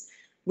 participants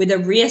with a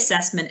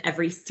reassessment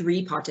every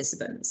 3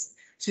 participants.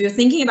 So you're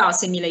thinking about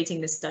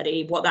simulating this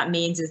study, what that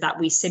means is that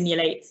we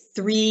simulate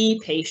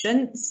 3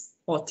 patients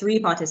or 3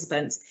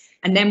 participants,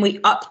 and then we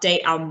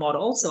update our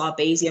model, so our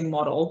Bayesian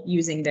model,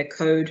 using the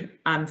code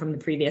from the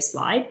previous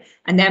slide,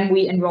 and then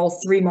we enroll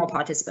 3 more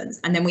participants,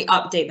 and then we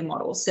update the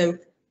model. So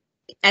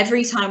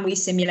every time we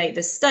simulate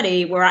this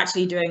study, we're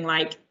actually doing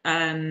like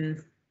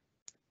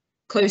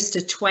close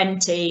to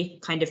 20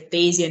 kind of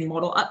Bayesian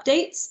model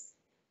updates.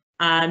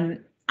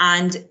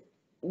 And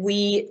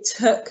we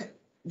took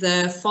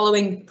the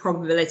following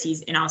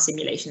probabilities in our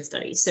simulation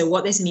study. So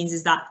what this means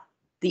is that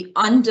the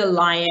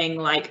underlying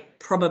like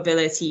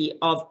probability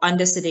of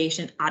under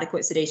sedation,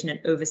 adequate sedation, and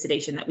over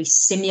sedation that we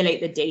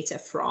simulate the data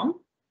from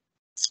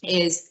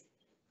is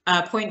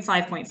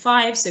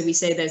 0.5. So we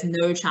say there's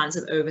no chance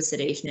of over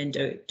sedation in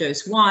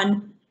dose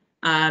 1.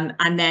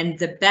 And then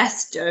the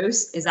best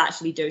dose is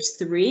actually dose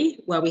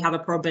 3, where we have a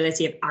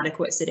probability of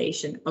adequate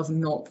sedation of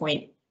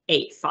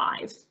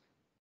 0.85.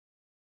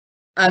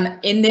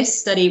 In this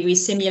study, we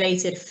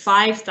simulated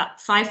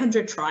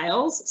 500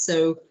 trials,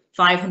 so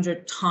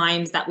 500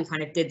 times that we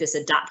kind of did this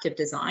adaptive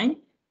design,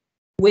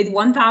 with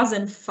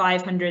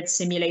 1,500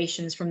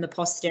 simulations from the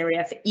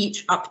posterior for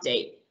each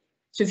update.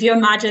 So if you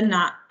imagine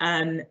that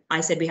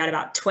I said we had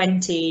about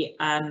 20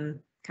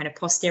 kind of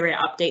posterior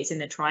updates in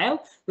the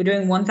trial, we're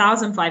doing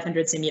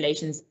 1,500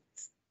 simulations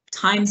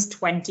times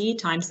 20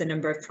 times the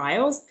number of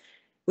trials,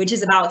 which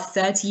is about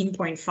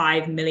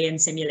 13.5 million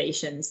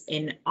simulations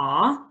in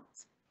R.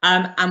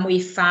 And we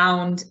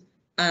found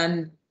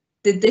that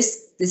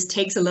this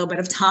takes a little bit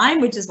of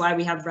time, which is why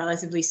we have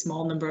relatively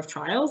small number of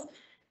trials.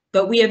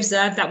 But we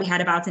observed that we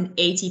had about an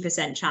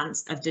 80%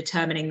 chance of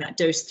determining that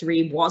dose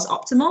 3 was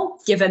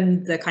optimal,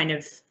 given the kind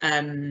of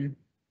the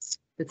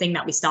thing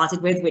that we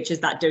started with, which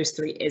is that dose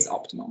 3 is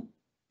optimal.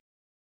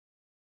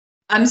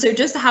 So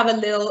just to have a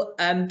little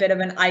bit of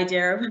an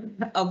idea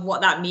of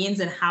what that means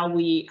and how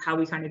we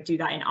kind of do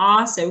that in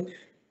R. So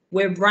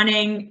we're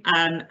running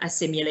a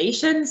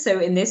simulation. So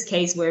in this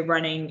case, we're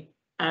running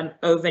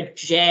over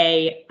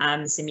J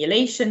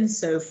simulation.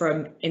 So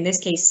from, in this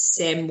case,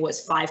 sim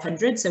was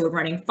 500. So we're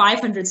running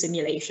 500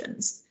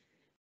 simulations.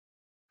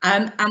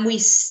 And we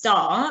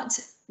start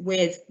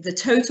with the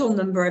total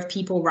number of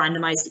people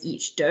randomized to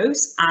each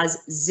dose as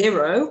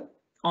 0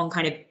 on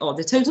kind of, or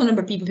the total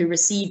number of people who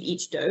receive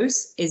each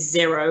dose is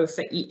 0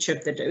 for each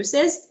of the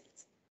doses.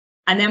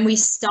 And then we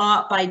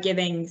start by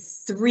giving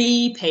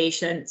 3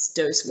 patients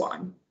dose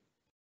 1.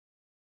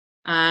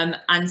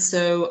 And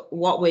so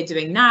what we're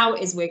doing now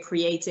is we're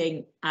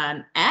creating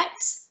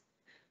X,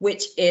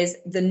 which is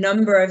the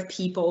number of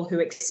people who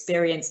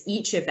experience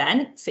each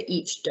event for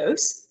each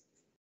dose.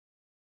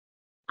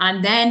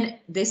 And then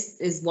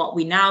this is what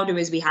we now do,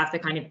 is we have to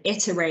kind of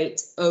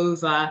iterate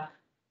over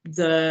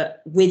the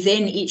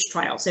within each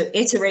trial. So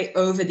iterate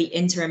over the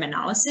interim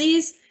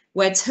analyses,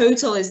 where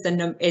total is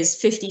is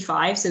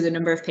 55, so the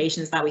number of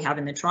patients that we have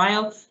in the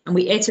trial, and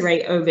we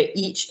iterate over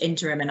each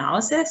interim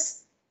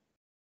analysis.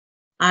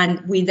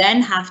 And we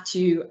then have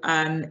to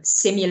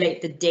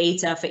simulate the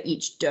data for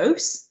each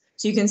dose.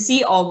 So you can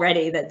see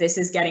already that this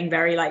is getting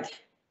very like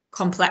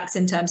complex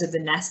in terms of the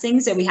nesting.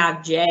 So we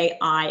have J,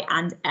 I,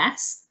 and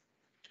S.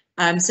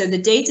 So the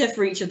data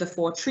for each of the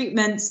 4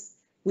 treatments,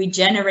 we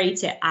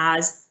generate it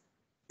as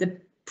the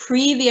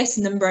previous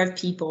number of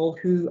people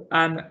who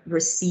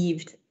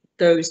received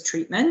those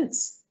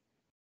treatments,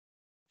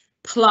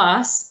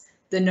 plus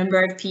the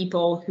number of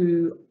people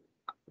who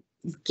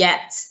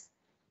get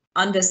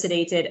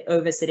under-sedated,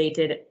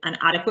 over-sedated, and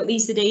adequately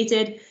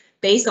sedated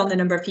based on the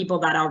number of people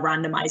that are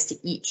randomized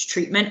to each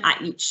treatment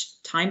at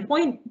each time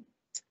point.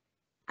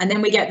 And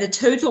then we get the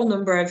total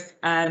number of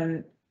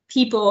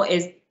people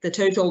is the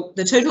total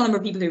number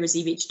of people who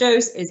receive each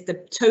dose is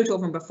the total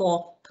from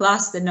before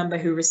plus the number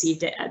who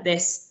received it at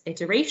this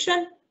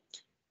iteration.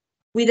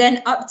 We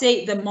then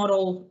update the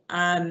model,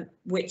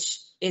 which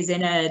is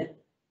in a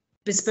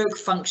bespoke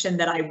function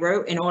that I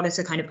wrote in order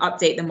to kind of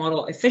update the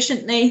model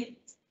efficiently.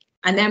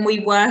 And then we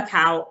work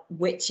out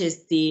which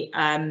is the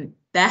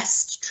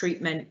best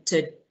treatment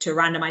to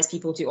randomize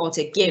people to or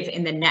to give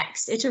in the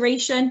next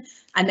iteration.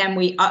 And then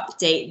we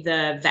update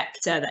the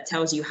vector that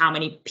tells you how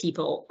many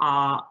people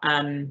are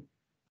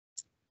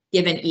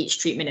given each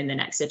treatment in the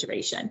next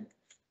iteration.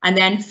 And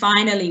then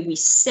finally, we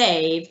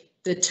save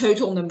the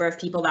total number of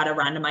people that are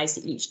randomized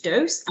to each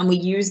dose. And we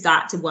use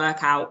that to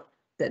work out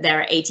that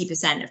there are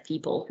 80% of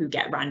people who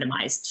get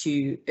randomized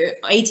to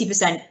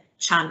 80%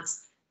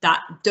 chance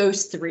that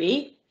dose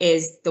 3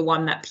 is the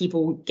one that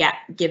people get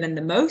given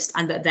the most,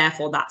 and that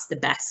therefore that's the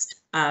best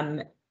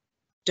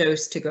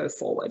dose to go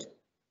forward.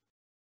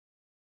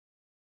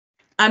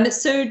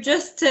 So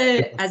just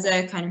to, as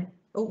a kind of,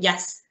 oh,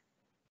 yes.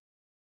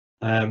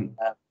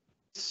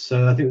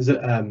 So I think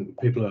there's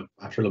people are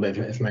after a little bit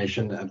of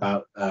information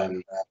about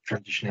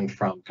transitioning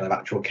from kind of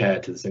actual care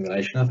to the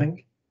simulation, I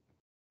think.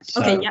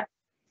 So okay, yeah.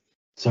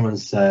 Someone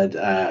said,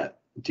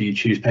 do you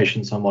choose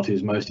patients on what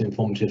is most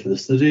informative for the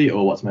study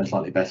or what's most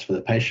likely best for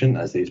the patient,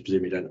 as these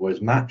presumably don't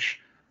always match?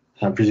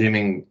 So I'm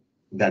presuming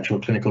the actual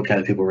clinical care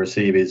that people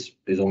receive is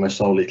almost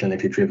solely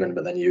clinically driven,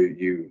 but then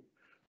you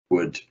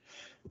would,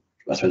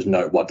 I suppose,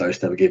 know what dose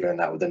they were given, and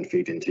that would then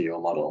feed into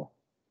your model.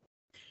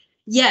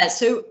 Yeah,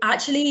 so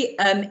actually,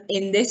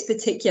 in this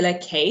particular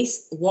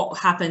case, what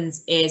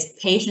happens is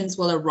patients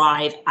will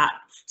arrive at,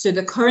 so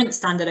the current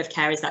standard of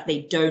care is that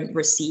they don't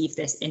receive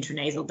this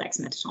intranasal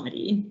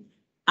dexmedetomidine.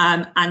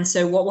 And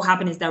so what will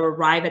happen is they'll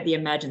arrive at the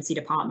emergency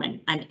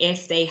department, and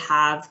if they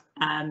have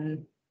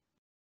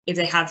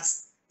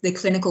the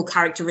clinical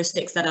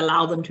characteristics that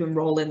allow them to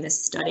enroll in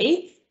this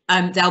study,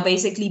 they'll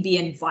basically be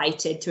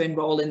invited to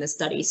enroll in the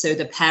study. So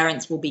the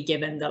parents will be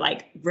given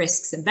the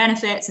risks and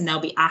benefits, and they'll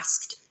be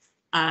asked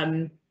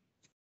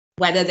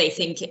whether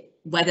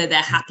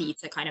they're happy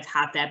to kind of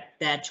have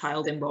their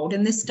child enrolled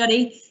in this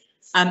study.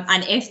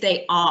 And if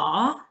they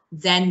are,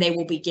 then they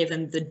will be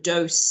given the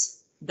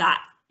dose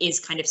that is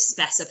kind of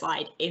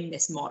specified in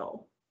this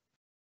model.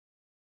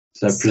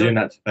 So I presume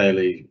that's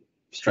fairly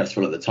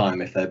stressful at the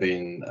time if they're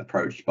being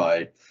approached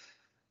by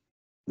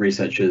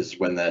researchers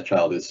when their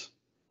child is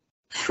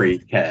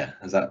pre-care.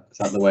 Is that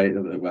the way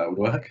that it would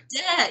work?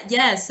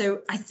 Yeah.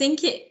 So I think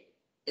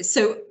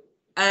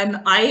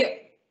I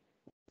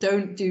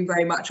don't do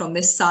very much on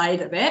this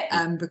side of it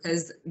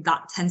because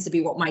that tends to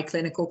be what my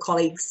clinical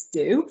colleagues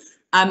do.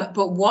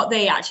 But what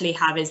they actually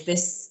have is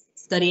this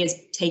study is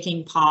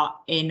taking part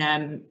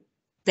in,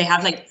 they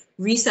have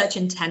research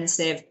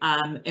intensive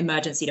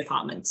emergency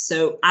departments.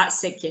 So at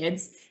Sick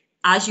Kids,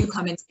 as you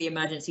come into the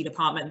emergency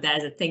department,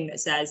 there's a thing that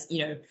says,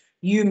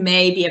 you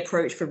may be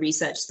approached for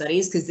research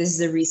studies because this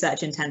is a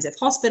research intensive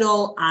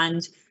hospital,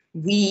 and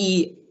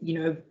we,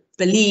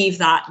 believe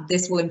that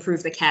this will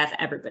improve the care for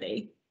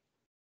everybody.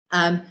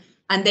 And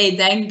they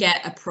then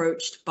get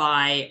approached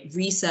by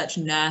research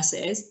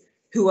nurses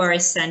who are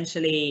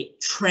essentially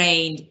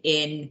trained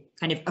in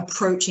kind of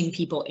approaching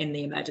people in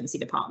the emergency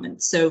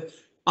department. So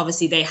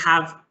obviously they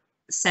have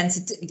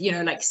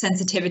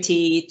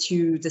sensitivity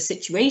to the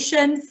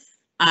situation.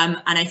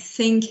 And I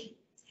think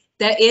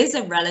there is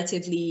a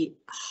relatively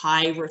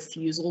high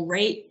refusal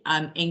rate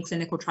in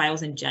clinical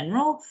trials in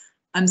general.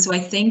 So I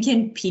think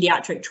in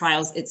pediatric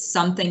trials, it's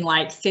something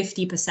like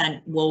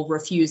 50% will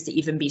refuse to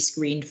even be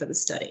screened for the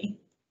study.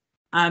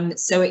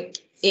 So it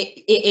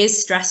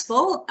is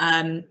stressful,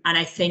 and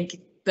I think,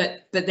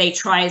 but they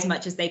try as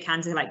much as they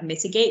can to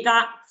mitigate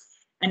that.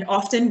 And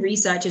often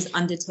research is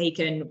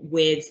undertaken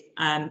with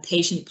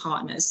patient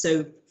partners.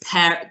 So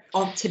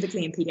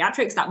typically in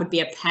pediatrics, that would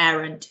be a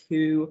parent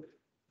who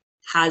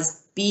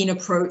has been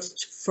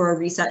approached for a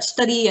research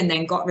study and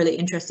then got really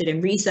interested in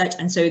research.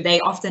 And so they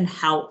often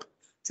help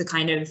to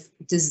kind of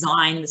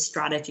design the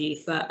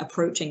strategy for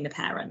approaching the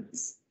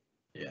parents.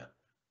 Yeah.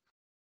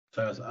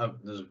 So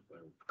there's a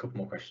couple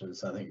more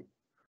questions. I think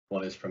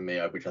one is from me,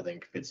 which I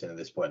think fits in at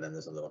this point, and then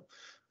there's another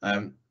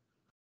one.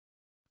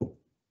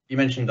 You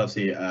mentioned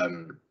obviously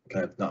kind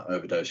of not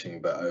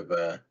overdosing, but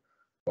over,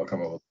 I can't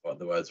remember what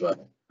the words were.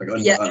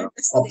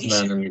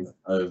 Optimum and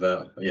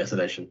over,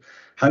 sedation.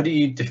 How do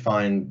you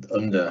define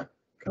under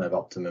kind of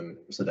optimum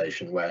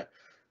sedation, where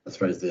I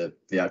suppose the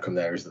outcome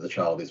there is that the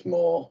child is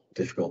more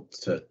difficult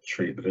to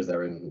treat because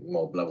they're in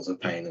more levels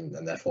of pain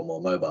and therefore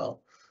more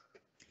mobile?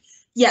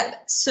 Yeah,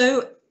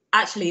 so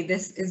actually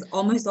this is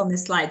almost on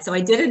this slide. So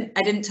I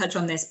didn't touch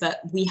on this,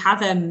 but we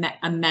have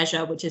a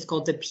measure which is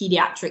called the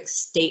Pediatric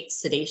State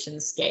Sedation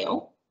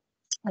Scale,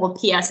 or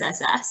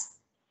PSSS.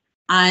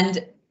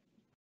 And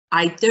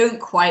I don't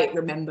quite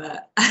remember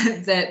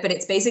but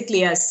it's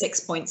basically a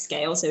 6-point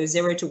scale. So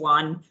 0 to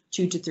 1,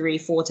 2 to 3,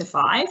 4 to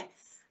 5.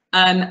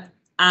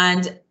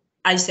 And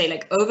I say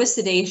like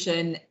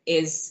oversedation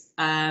is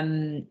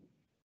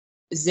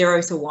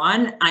 0 to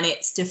 1, and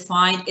it's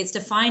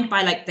defined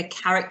by like the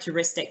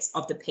characteristics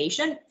of the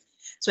patient.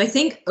 So I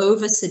think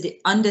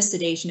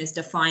undersedation is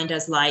defined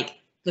as like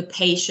the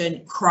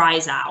patient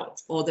cries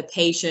out, or the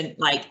patient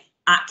like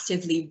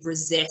actively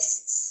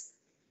resists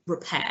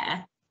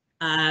repair,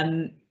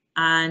 and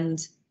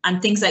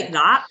things like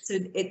that. So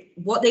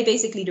what they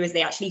basically do is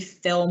they actually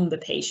film the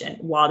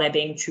patient while they're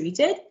being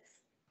treated.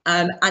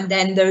 And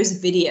then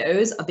those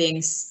videos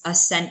are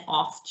sent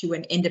off to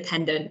an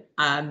independent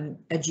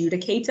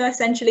adjudicator,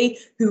 essentially,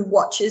 who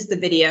watches the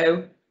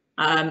video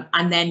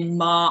and then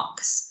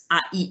marks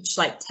at each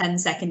like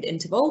 10-second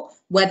interval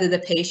whether the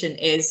patient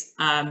is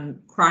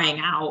crying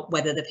out,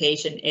 whether the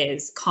patient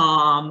is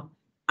calm,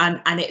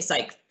 and it's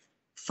like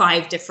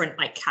 5 different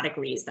like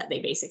categories that they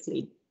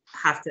basically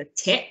have to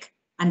tick,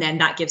 and then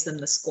that gives them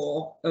the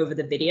score over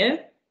the video.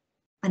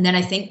 And then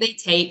I think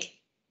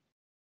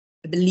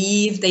I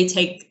believe they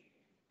take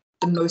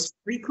the most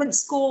frequent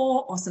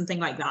score or something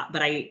like that,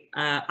 but I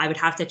would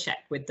have to check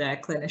with the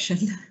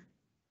clinician.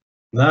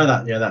 No,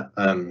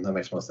 that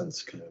makes more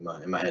sense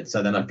in my head.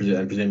 So then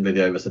presumably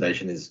the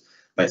oversedation is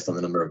based on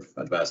the number of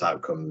adverse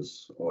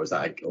outcomes, or is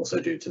that also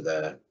due to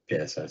the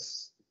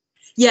PSS?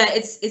 Yeah,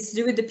 it's to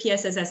do with the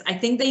PSSS. I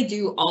think they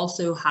do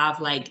also have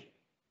like,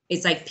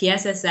 it's like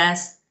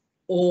PSSS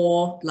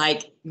or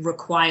like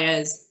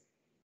requires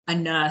a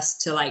nurse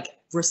to like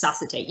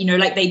resuscitate, you know,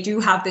 like they do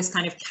have this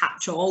kind of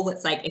catch-all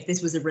that's like, if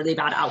this was a really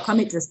bad outcome,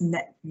 it just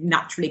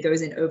naturally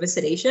goes in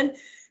oversedation.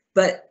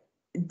 But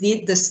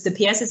the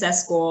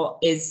PSSS score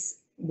is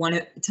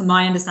to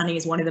my understanding,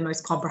 is one of the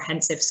most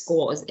comprehensive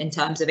scores in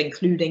terms of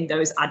including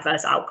those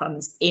adverse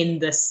outcomes in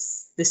the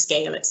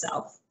scale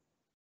itself.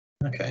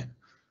 Okay,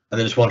 and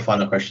then just one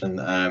final question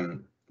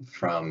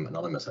from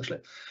Anonymous, actually.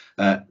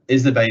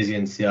 Is the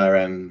Bayesian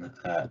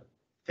CRM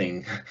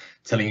thing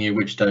telling you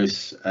which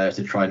dose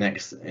to try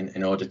next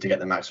in order to get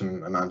the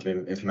maximum amount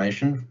of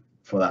information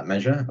for that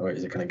measure, or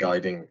is it kind of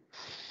guiding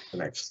the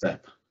next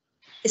step?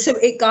 So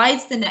it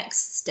guides the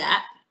next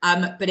step,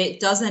 but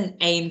it doesn't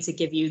aim to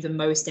give you the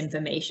most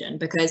information,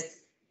 because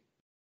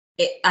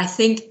I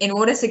think in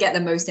order to get the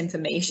most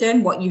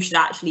information, what you should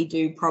actually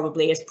do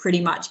probably is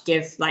pretty much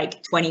give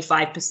like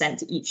 25%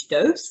 to each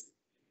dose.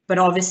 But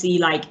obviously,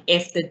 like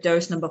if the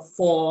dose number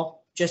 4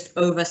 just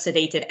over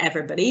sedated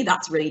everybody,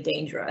 that's really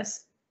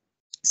dangerous.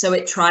 So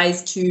it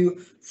tries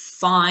to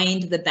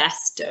find the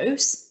best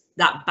dose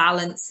that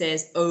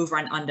balances over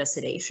and under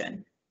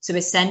sedation. So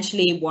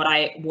essentially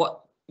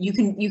what you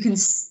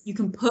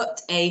can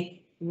put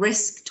a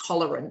risk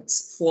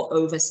tolerance for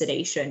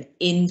oversedation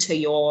into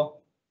your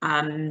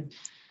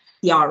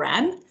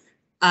CRM.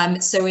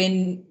 So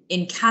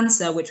in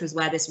cancer, which was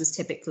where this was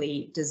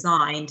typically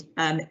designed,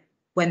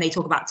 when they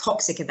talk about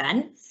toxic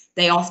event,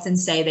 they often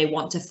say they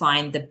want to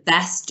find the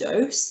best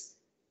dose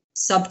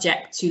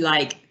subject to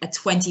like a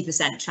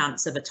 20%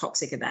 chance of a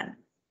toxic event.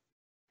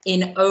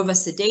 In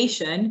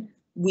oversedation,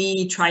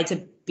 we try to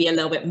be a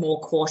little bit more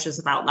cautious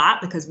about that,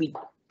 because we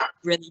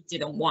really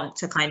didn't want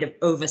to kind of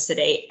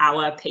oversedate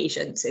our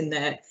patients in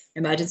the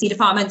emergency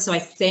department. So I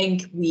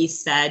think we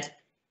said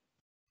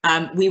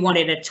we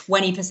wanted a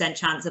 20%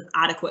 chance of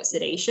adequate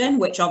sedation,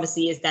 which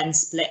obviously is then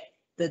split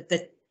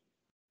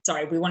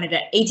we wanted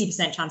an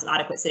 80% chance of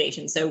adequate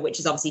sedation, so which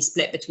is obviously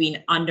split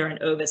between under and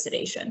over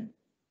sedation.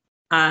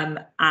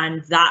 And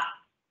that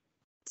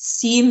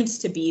seemed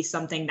to be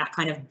something that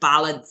kind of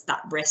balanced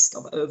that risk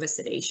of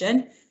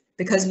oversedation,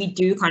 because we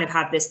do kind of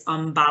have this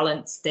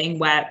unbalanced thing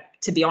where,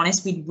 to be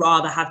honest, we'd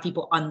rather have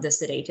people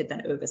undersedated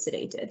than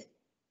oversedated.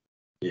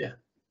 Yeah.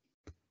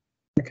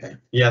 Okay.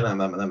 Yeah,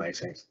 that makes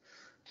sense.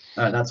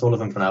 That's all of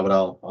them for now, but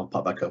I'll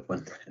pop back up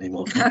when any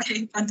more.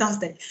 Okay,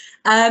 fantastic.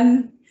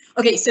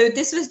 Okay, so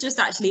this was just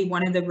actually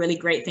one of the really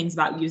great things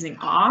about using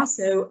R.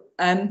 So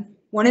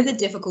one of the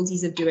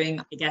difficulties of doing,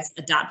 I guess,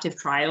 adaptive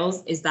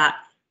trials is that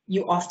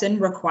you often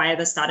require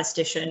the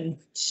statistician.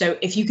 So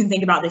if you can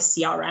think about this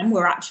CRM,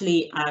 we're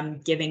actually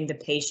giving the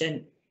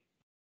patient,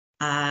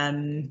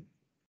 we're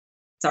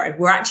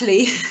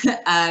actually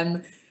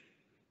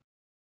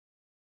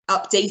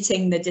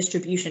updating the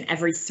distribution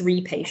every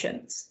 3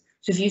 patients.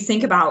 So if you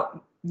think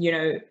about, you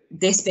know,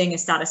 this being a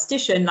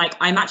statistician, like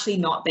I'm actually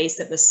not based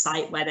at the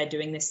site where they're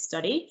doing this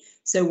study.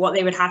 So what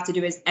they would have to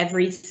do is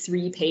every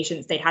 3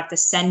 patients, they'd have to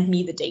send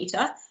me the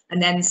data,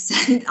 and then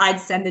I'd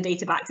send the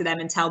data back to them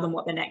and tell them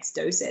what the next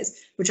dose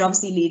is, which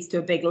obviously leads to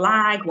a big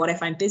lag. What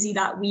if I'm busy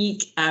that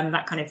week?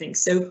 That kind of thing.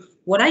 So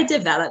what I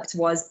developed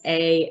was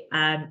an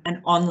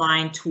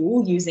online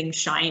tool using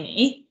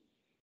Shiny,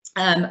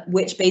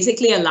 which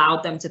basically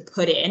allowed them to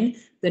put in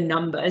the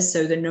numbers.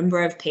 So the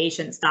number of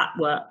patients that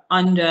were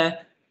under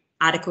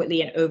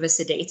adequately and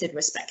over-sedated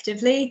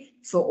respectively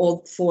for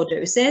all 4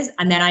 doses.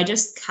 And then I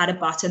just had a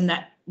button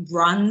that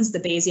runs the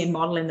Bayesian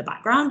model in the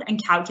background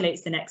and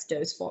calculates the next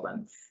dose for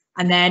them.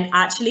 And then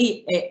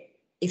actually,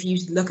 if you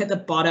look at the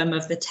bottom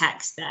of the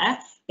text there,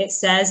 it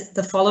says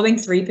the following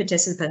 3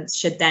 participants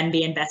should then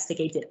be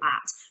investigated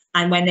at.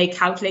 And when they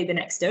calculate the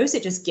next dose,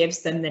 it just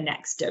gives them the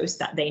next dose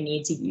that they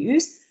need to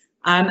use.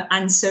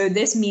 And so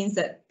this means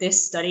that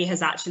this study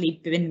has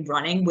actually been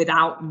running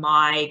without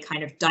my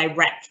kind of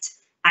direct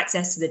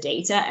access to the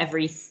data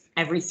every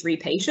 3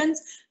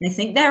 patients. And I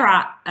think they're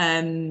at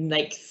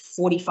like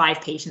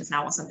 45 patients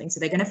now or something. So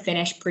they're going to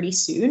finish pretty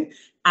soon.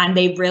 And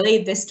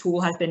this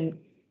tool has been,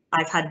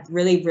 I've had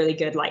really, really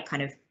good like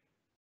kind of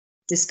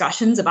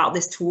discussions about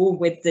this tool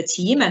with the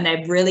team, and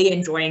they're really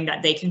enjoying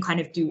that they can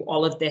kind of do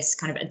all of this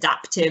kind of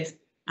adaptive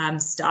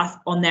stuff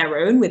on their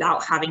own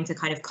without having to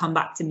kind of come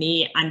back to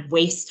me and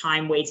waste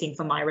time waiting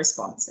for my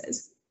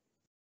responses.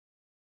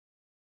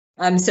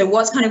 So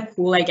what's kind of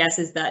cool, I guess,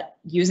 is that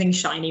using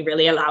Shiny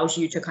really allows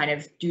you to kind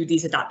of do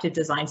these adaptive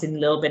designs in a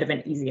little bit of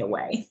an easier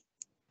way.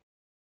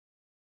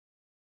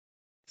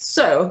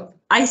 So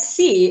I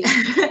see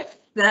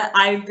that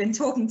I've been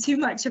talking too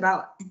much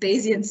about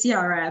Bayesian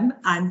CRM,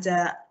 and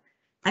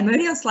I'm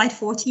only on slide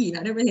 14.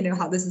 I don't really know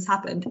how this has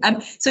happened.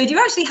 So I do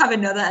actually have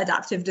another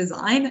adaptive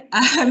design.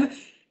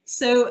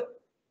 So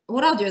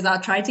what I'll do is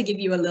I'll try to give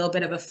you a little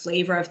bit of a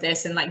flavor of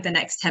this in like the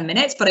next 10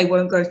 minutes, but I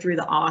won't go through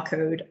the R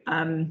code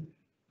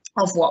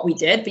of what we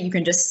did, but you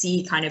can just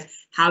see kind of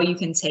how you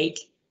can take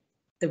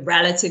the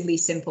relatively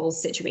simple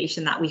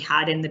situation that we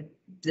had in the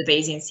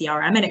Bayesian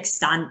CRM and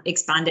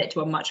expand it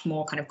to a much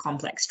more kind of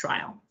complex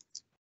trial.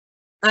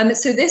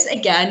 So this,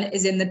 again,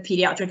 is in the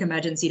pediatric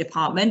emergency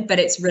department, but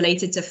it's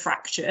related to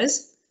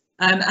fractures.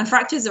 And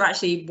fractures are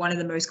actually one of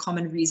the most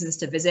common reasons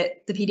to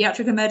visit the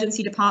pediatric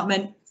emergency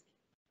department.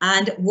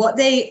 And what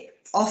they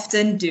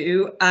often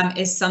do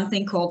is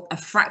something called a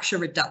fracture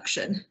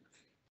reduction.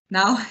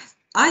 Now,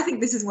 I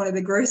think this is one of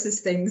the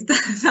grossest things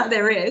that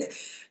there is,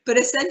 but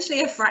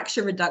essentially a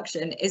fracture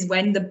reduction is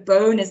when the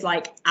bone is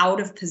like out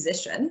of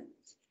position.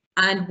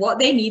 And what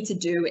they need to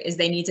do is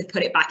they need to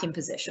put it back in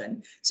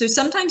position. So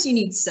sometimes you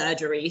need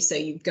surgery, so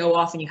you go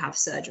off and you have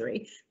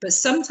surgery, but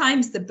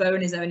sometimes the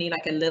bone is only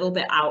like a little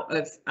bit out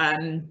of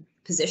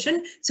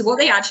position. So what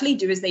they actually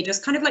do is they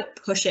just kind of like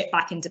push it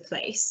back into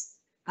place.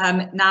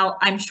 Now,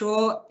 I'm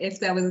sure if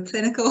there was a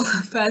clinical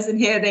person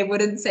here, they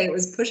wouldn't say it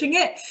was pushing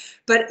it,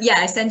 but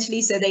yeah,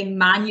 essentially, so they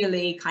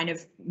manually kind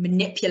of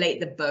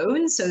manipulate the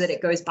bone so that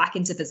it goes back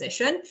into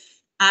position.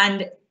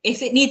 And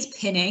if it needs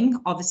pinning,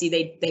 obviously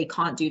they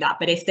can't do that.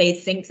 But if they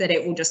think that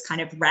it will just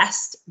kind of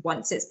rest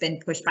once it's been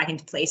pushed back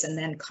into place and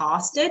then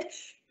casted,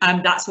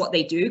 that's what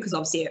they do, because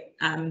obviously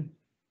it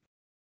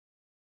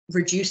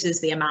reduces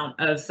the amount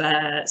of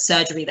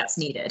surgery that's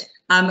needed.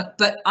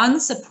 But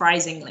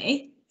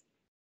unsurprisingly,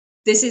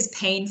 this is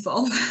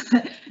painful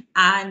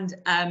and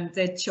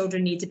the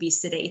children need to be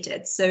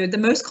sedated. So the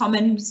most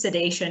common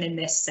sedation in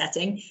this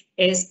setting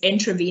is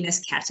intravenous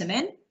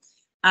ketamine.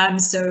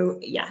 So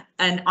yeah,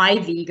 an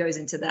IV goes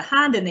into the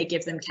hand and they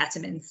give them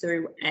ketamine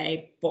through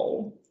a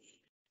bowl.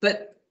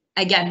 But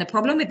again, the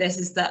problem with this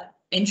is that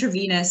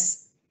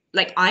intravenous,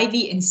 like IV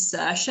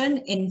insertion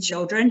in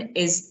children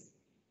is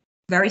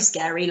very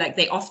scary. Like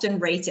they often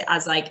rate it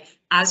as like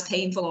as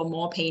painful or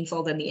more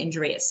painful than the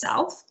injury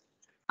itself.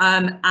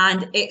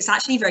 And it's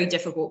actually very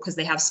difficult because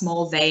they have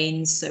small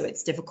veins, so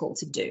it's difficult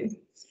to do.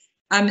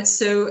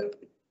 So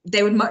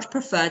they would much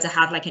prefer to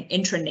have like an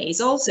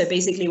intranasal, so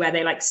basically where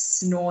they like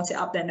snort it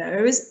up their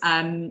nose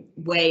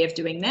way of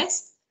doing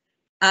this.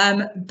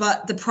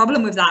 But the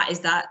problem with that is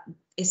that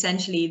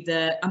essentially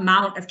the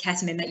amount of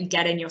ketamine that you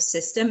get in your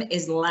system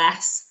is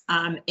less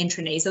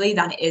intranasally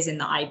than it is in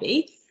the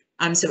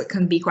IV. So it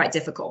can be quite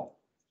difficult.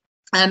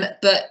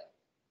 But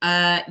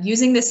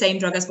using the same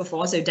drug as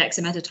before, so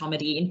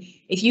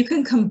dexametastomidine, if you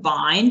can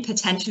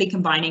potentially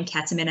combining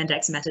ketamine and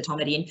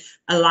dexametastomidine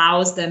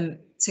allows them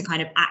to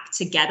kind of act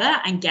together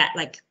and get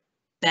like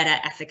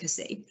better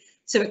efficacy.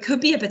 So it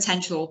could be a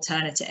potential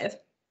alternative.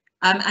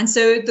 And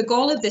so the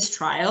goal of this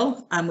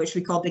trial, which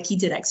we called the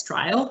Ketodex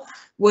trial,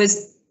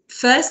 was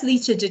firstly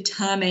to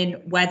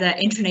determine whether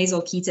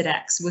intranasal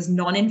Ketodex was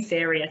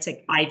non-inferior to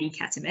IV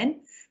ketamine.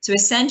 So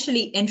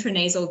essentially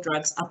intranasal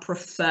drugs are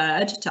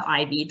preferred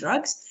to IV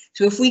drugs.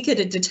 So if we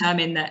could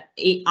determine that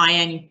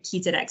IN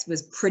Ketodex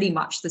was pretty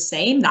much the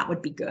same, that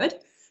would be good.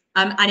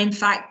 And in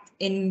fact,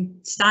 in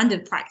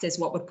standard practice,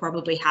 what would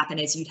probably happen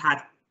is you'd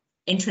have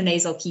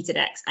intranasal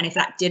Ketodex. And if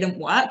that didn't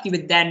work, you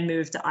would then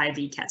move to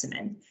IV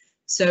ketamine.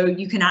 So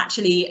you can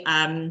actually,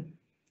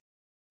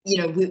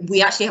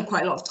 we actually have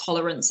quite a lot of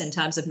tolerance in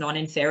terms of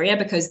non-inferior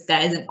because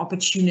there is an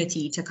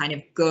opportunity to kind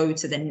of go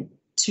to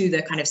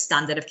the kind of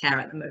standard of care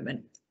at the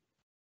moment.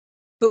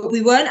 But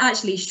we weren't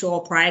actually sure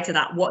prior to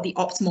that what the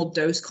optimal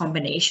dose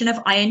combination of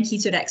IN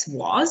Ketodex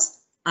was.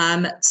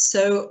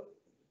 So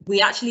we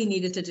actually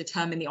needed to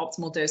determine the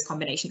optimal dose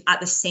combination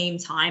at the same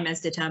time as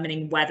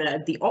determining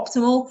whether the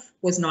optimal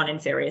was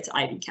non-inferior to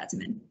IV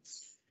ketamine.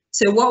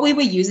 So what we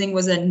were using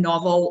was a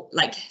novel,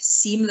 like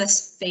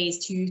seamless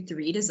phase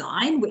 2-3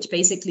 design, which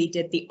basically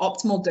did the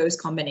optimal dose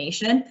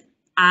combination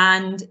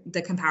and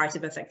the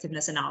comparative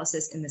effectiveness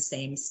analysis in the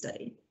same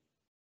study.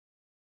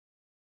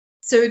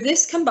 So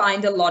this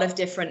combined a lot of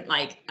different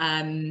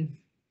kind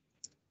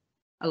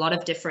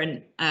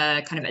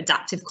of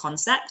adaptive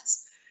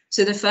concepts.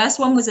 So the first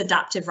one was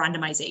adaptive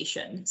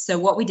randomization. So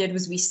what we did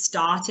was we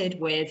started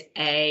with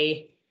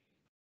a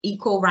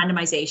equal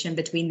randomization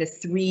between the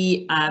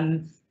three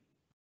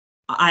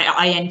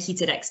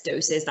IN-Ketodex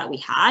doses that we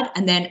had.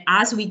 And then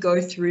as we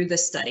go through the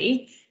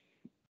study,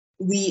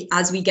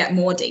 as we get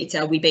more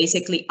data, we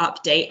basically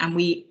update and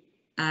we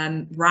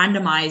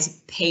randomize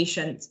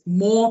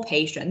more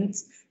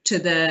patients to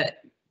the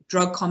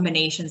drug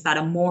combinations that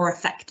are more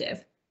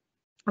effective.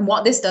 And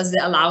what this does,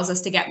 it allows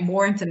us to get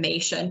more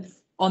information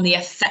on the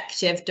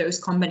effective dose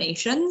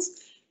combinations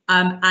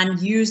and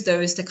use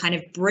those to kind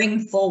of bring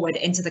forward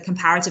into the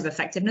comparative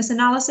effectiveness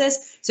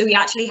analysis. So we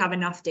actually have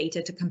enough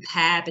data to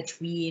compare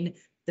between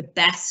the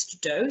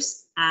best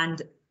dose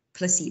and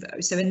placebo.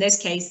 So in this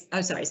case,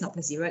 oh, sorry, it's not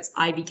placebo, it's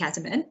IV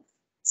ketamine.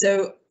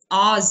 So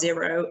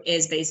R0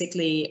 is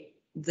basically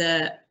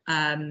the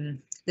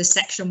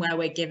section where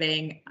we're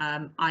giving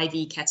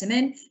IV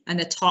ketamine, and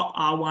the top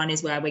R1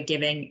 is where we're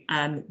giving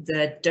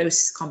the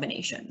dose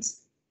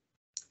combinations.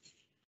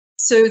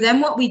 So then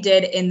what we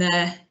did in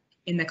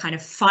the kind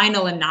of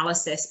final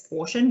analysis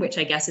portion, which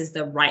I guess is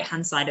the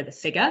right-hand side of the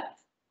figure,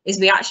 is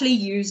we actually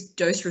used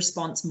dose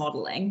response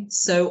modeling.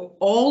 So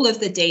all of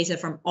the data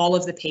from all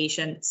of the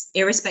patients,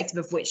 irrespective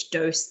of which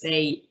dose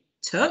they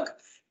took,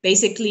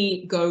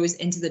 basically goes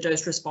into the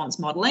dose response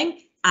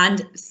modeling,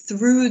 and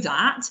through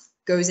that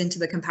goes into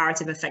the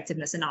comparative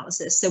effectiveness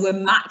analysis. So we're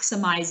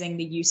maximizing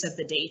the use of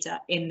the data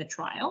in the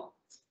trial.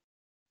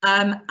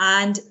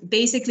 And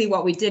basically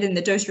what we did in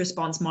the dose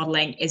response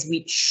modeling is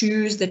we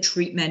choose the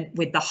treatment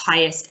with the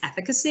highest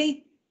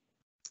efficacy,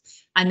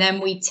 and then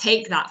we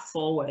take that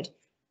forward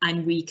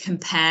and we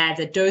compare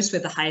the dose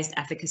with the highest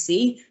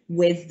efficacy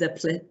with the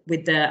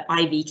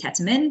IV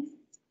ketamine,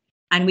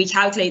 and we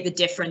calculate the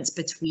difference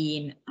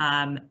between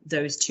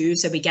those two.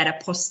 So we get a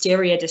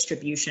posterior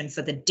distribution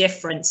for the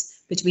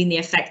difference between the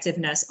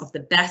effectiveness of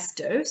the best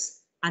dose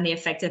and the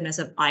effectiveness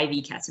of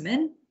IV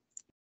ketamine.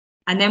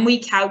 And then we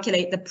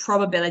calculate the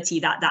probability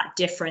that that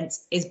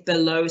difference is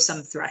below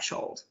some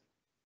threshold.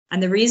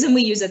 And the reason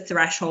we use a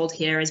threshold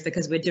here is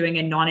because we're doing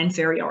a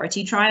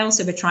non-inferiority trial.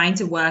 So we're trying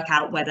to work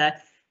out whether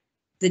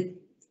the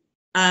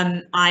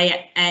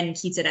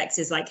IN-Ketodex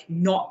is like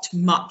not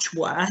much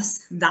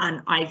worse than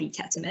IV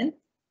ketamine.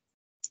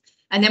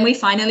 And then we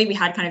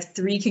had kind of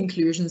three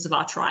conclusions of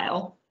our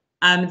trial.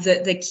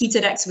 That the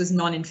Ketodex was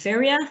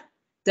non-inferior,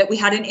 that we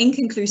had an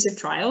inconclusive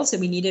trial, so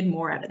we needed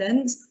more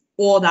evidence,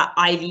 or that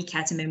IV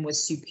ketamine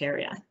was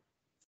superior.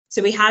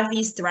 So we have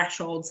these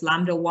thresholds,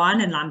 lambda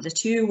 1 and lambda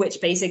 2,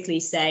 which basically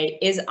say,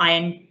 is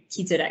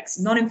IN-Ketodex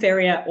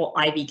non-inferior or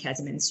IV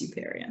ketamine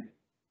superior?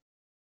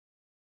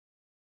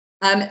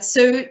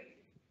 So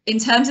in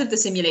terms of the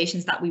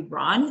simulations that we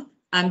run,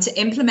 to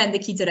implement the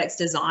Ketodex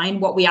design,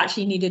 what we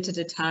actually needed to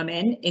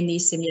determine in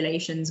these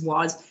simulations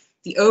was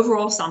the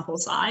overall sample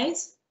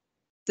size,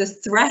 the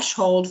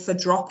threshold for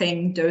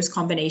dropping dose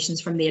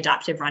combinations from the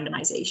adaptive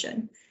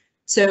randomization.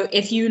 So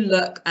if you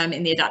look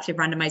in the adaptive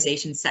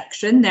randomization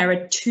section, there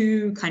are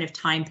two kind of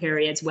time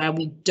periods where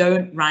we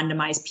don't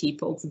randomize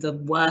people to the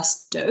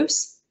worst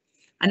dose.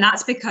 And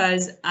that's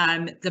because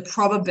the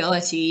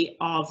probability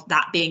of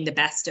that being the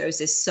best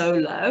dose is so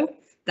low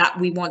that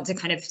we want to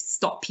kind of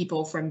stop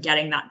people from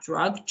getting that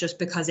drug just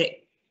because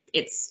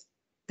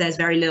there's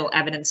very little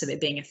evidence of it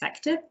being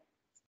effective.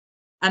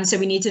 So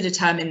we need to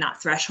determine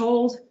that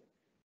threshold.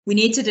 We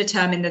need to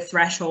determine the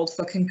threshold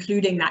for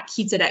concluding that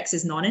Ketodex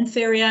is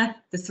non-inferior,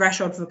 the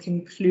threshold for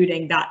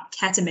concluding that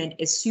ketamine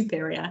is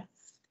superior.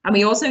 And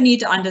we also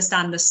need to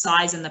understand the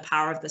size and the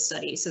power of the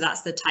study. So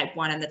that's the type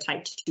 1 and the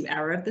type 2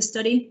 error of the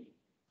study.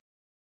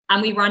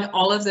 And we run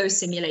all of those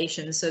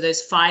simulations. So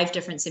there's 5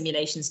 different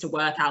simulations to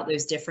work out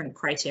those different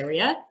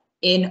criteria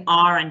in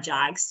R and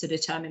JAGs to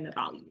determine the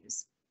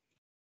values.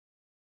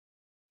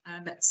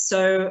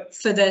 So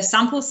for the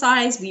sample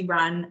size, we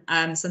ran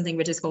something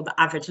which is called the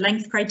average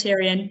length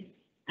criterion.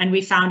 And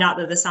we found out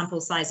that the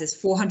sample size is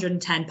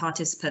 410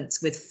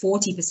 participants, with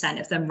 40%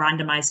 of them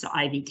randomized to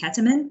IV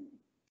ketamine.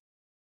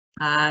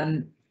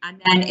 And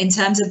then in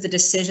terms of the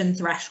decision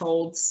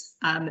thresholds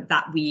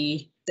that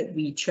we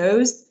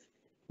chose,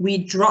 we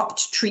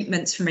dropped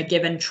treatments from a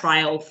given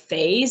trial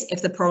phase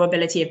if the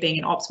probability of being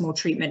an optimal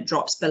treatment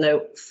drops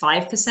below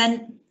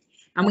 5%.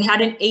 And we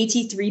had an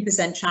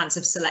 83% chance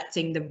of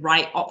selecting the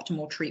right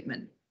optimal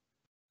treatment.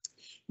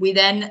 We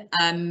then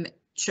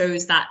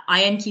chose that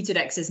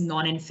IN-Ketodex is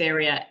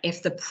non-inferior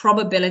if the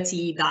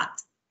probability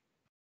that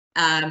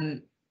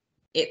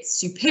it's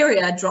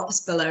superior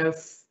drops below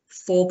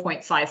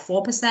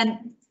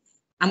 4.54%.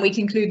 And we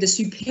conclude the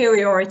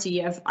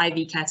superiority of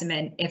IV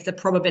ketamine if the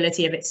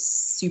probability of its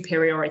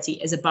superiority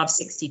is above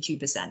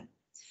 62%.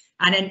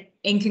 And an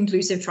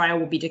inconclusive trial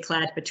will be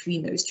declared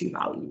between those two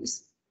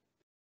values.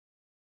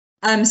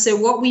 So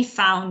what we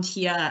found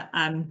here,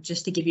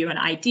 just to give you an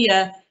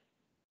idea,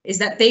 is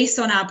that based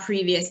on our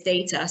previous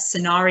data,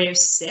 scenario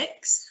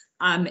 6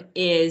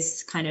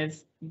 is kind of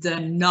the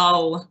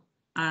null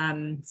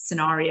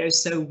scenario,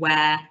 so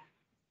where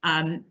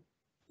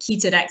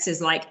Ketodex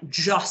is like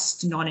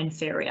just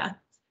non-inferior.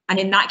 And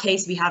in that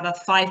case, we have a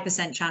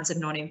 5% chance of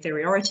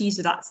non-inferiority.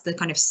 So that's the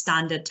kind of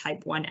standard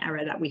type 1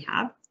 error that we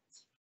have.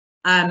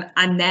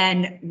 And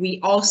then we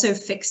also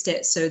fixed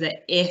it so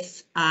that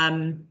if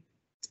Ketodex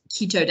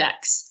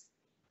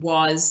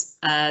was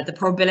the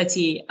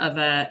probability of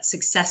a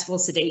successful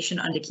sedation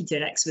under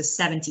Ketodex was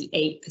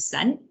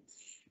 78%,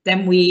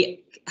 then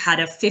we had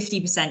a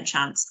 50%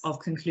 chance of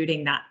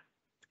concluding that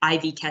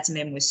IV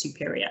ketamine was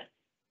superior.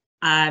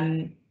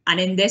 And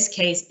in this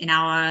case, in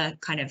our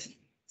kind of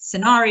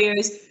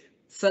scenarios,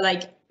 for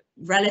like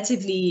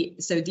relatively,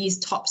 so these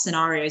top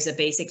scenarios are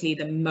basically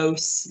the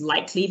most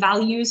likely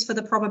values for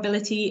the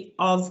probability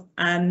of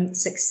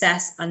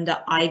success under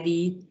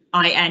IN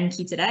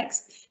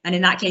Ketodex. And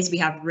in that case, we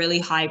have really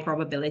high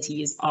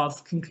probabilities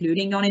of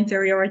concluding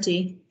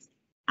non-inferiority,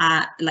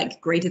 like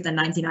greater than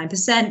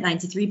 99%,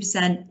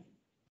 93%.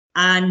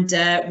 And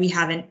we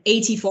have an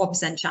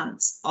 84%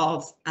 chance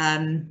of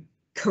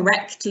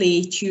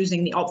correctly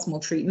choosing the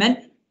optimal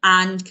treatment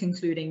and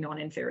concluding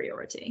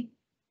non-inferiority.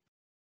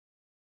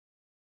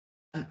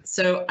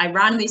 So I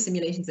ran these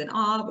simulations in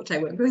R, which I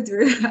won't go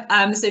through.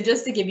 So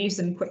just to give you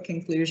some quick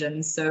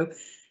conclusions. So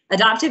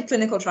adaptive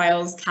clinical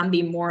trials can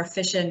be more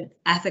efficient,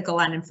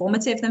 ethical, and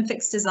informative than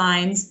fixed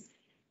designs,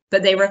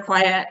 but they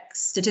require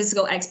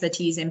statistical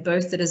expertise in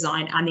both the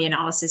design and the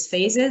analysis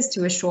phases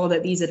to assure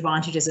that these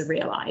advantages are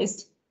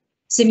realized.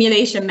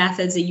 Simulation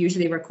methods are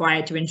usually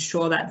required to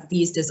ensure that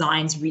these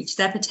designs reach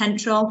their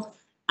potential,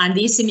 and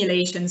these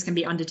simulations can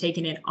be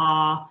undertaken in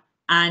R,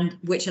 and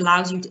which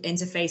allows you to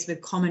interface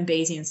with common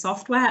Bayesian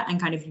software and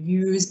kind of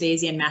use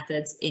Bayesian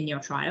methods in your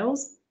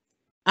trials.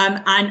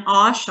 And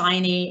R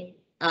Shiny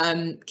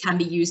can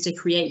be used to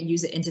create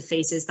user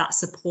interfaces that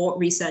support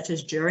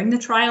researchers during the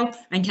trial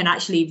and can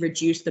actually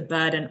reduce the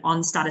burden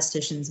on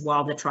statisticians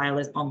while the trial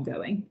is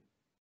ongoing.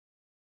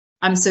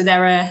 So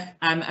there are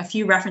a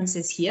few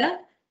references here,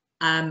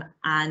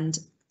 and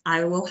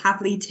I will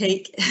happily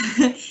take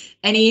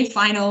any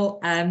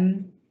final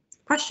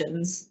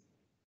questions.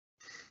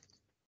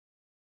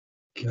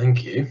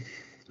 Thank you.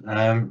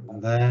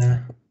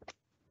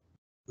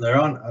 There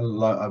aren't a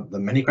lot of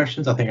many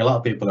questions. I think a lot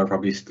of people are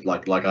probably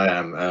like I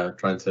am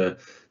trying to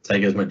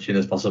take as much in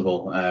as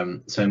possible.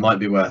 So it might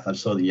be worth. I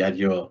saw that you had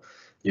your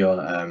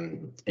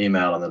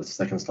email on the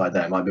second slide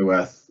there. It might be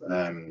worth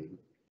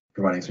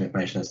providing some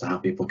information as to how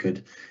people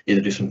could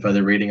either do some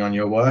further reading on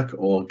your work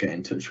or get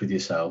in touch with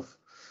yourself.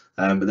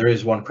 But there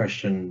is one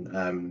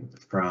question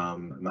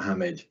from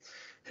Mohammed,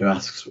 who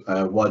asks,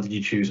 why did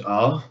you choose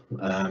R?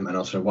 And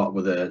also, what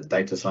were the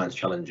data science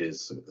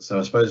challenges? So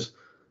I suppose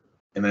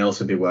it may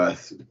also be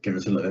worth giving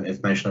us a little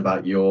information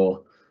about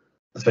your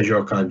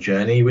kind of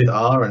journey with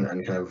R and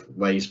kind of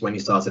when you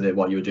started it,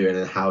 what you were doing,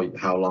 and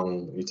how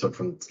long you took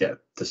from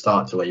to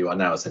start to where you are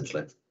now,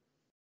 essentially.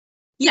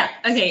 Yeah.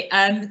 Okay.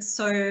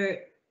 So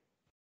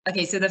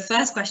the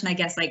first question, I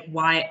guess, like,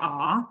 why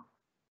R?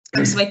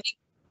 So I think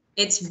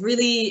it's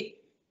really,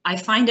 I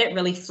find it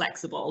really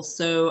flexible.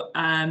 So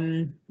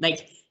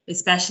like,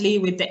 especially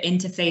with the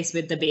interface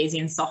with the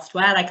Bayesian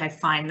software, like I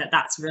find that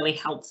that's really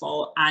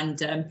helpful,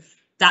 and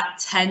that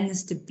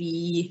tends to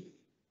be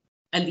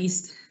at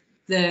least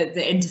the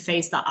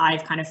interface that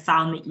I've kind of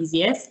found the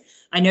easiest.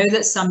 I know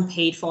that some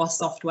paid for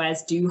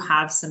softwares do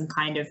have some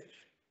kind of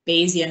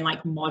Bayesian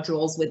like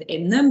modules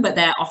within them, but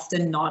they're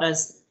often not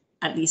as,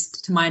 at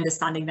least to my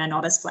understanding, they're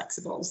not as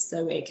flexible.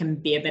 So it can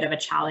be a bit of a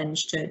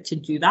challenge to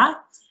do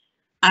that.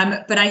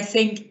 But I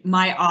think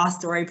my R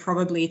story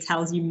probably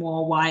tells you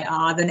more why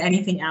R than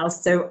anything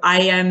else. So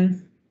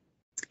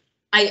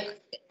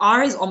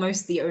R is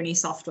almost the only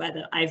software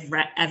that I've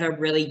ever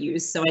really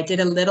used. So I did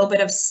a little bit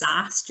of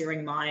SAS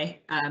during my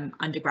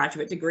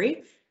undergraduate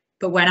degree,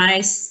 but when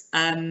I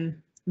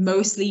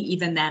mostly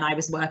even then I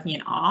was working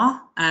in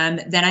R.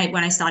 Then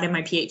when I started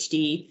my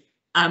PhD,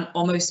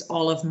 almost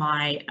all of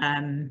my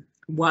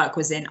work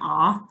was in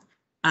R.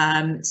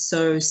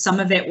 So some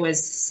of it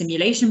was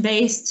simulation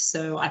based.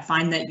 So I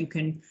find that you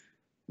can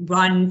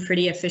run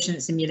pretty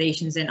efficient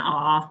simulations in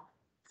R.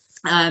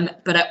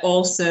 But I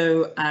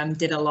also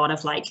did a lot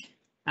of like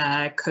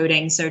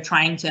coding, so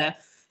trying to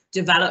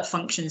develop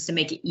functions to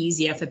make it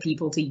easier for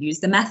people to use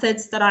the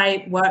methods that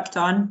I worked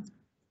on.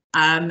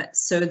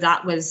 So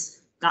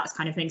that's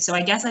kind of thing. So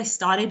I guess I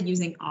started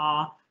using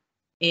R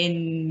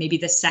in maybe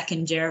the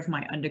second year of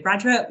my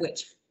undergraduate,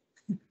 which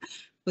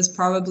was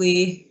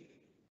probably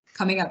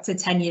coming up to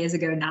 10 years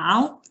ago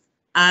now.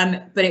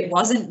 But it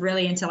wasn't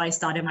really until I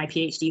started my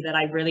PhD that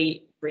I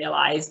really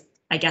realized,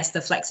 I guess,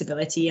 the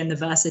flexibility and the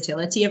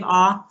versatility of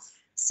R.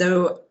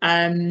 So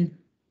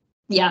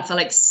yeah, for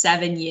like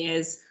 7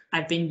 years,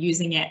 I've been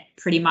using it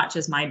pretty much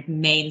as my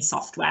main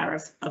software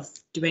of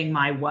doing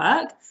my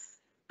work.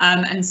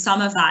 And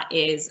some of that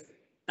is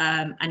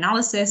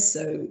analysis.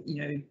 So,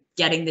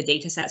 getting the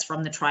data sets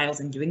from the trials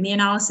and doing the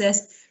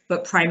analysis.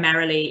 but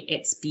primarily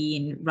it's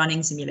been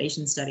running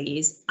simulation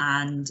studies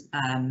and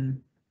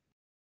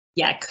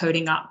yeah,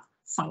 coding up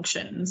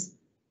functions.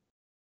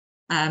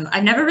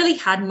 I've never really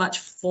had much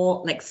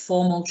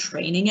formal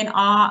training in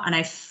R, and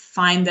I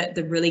find that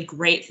the really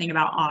great thing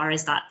about R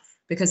is that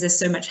because there's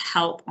so much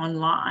help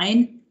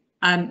online,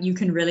 you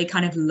can really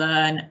kind of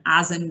learn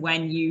as and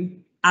when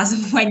you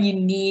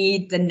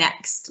need the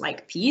next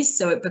like piece.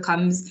 So it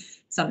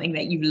becomes something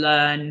that you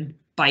learn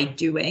by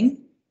doing.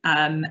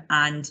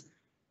 And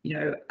you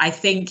know, I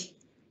think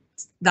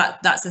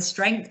that's a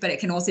strength, but it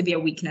can also be a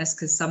weakness,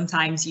 because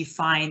sometimes you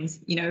find,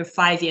 you know,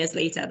 5 years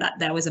later that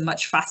there was a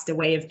much faster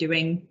way of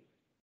doing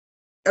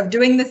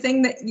the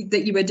thing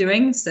that you were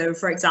doing. So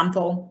for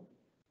example,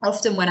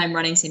 often when I'm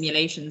running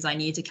simulations, I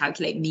need to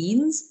calculate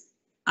means.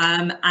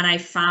 And I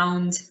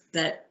found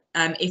that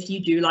if you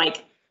do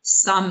like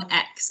sum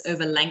x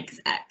over length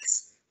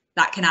x,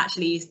 that can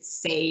actually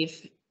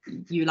save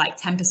you like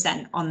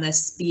 10% on the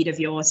speed of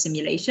your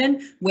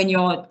simulation when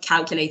you're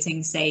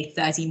calculating, say,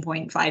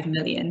 13.5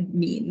 million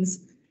means.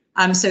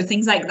 So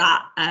things like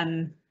that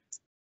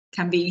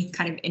can be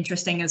kind of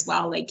interesting as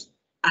well. Like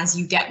as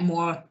you get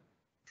more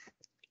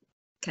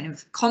kind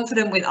of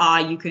confident with R,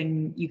 you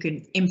can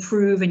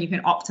improve and you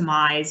can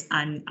optimize.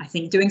 And I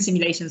think doing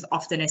simulations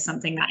often is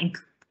something that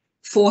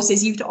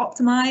forces you to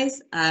optimize.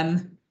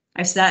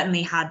 I've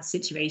certainly had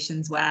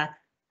situations where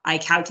I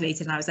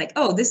calculated and I was like,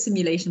 oh, this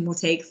simulation will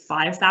take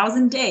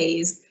 5,000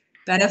 days.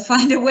 Better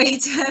find a way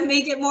to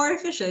make it more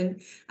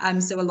efficient.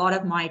 So a lot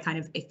of my kind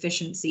of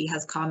efficiency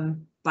has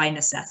come by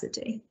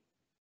necessity.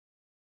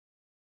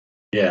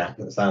 Yeah,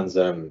 that sounds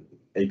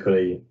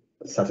equally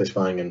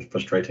satisfying and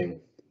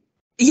frustrating.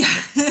 Yeah.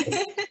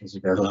 As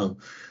you go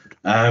along.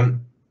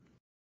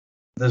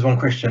 There's one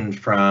question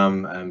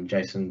from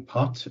Jason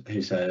Pott,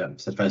 who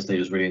said firstly, it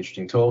was a really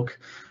interesting talk.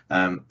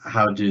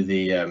 How does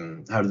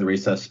the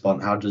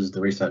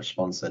research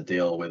sponsor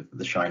deal with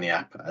the Shiny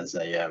app as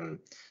a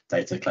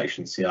data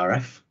collection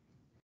CRF?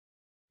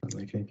 Does that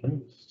make any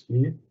sense to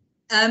you?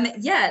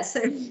 Yeah,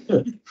 so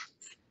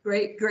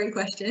great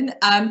question.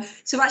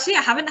 So actually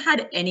I haven't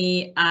had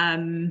any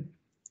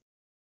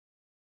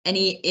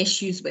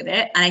issues with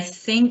it, and I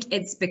think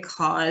it's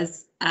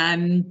because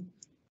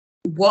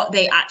what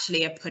they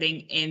actually are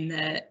putting in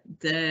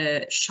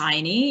the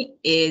Shiny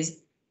is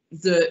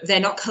they're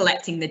not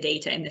collecting the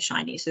data in the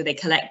Shiny. So they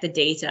collect the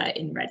data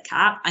in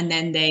REDCap, and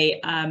then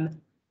they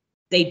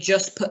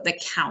just put the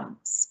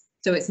counts.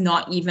 So it's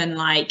not even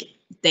like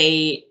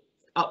they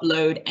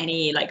upload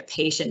any like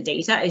patient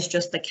data. It's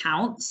just the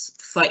counts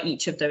for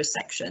each of those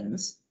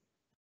sections.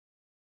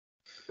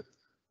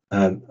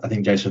 I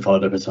think Jason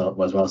followed up as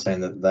well,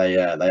 saying that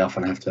they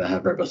often have to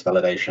have robust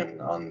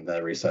validation on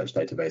their research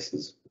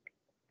databases.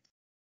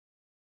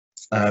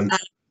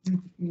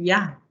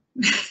 Yeah.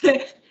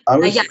 I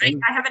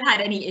haven't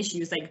had any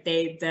issues. Like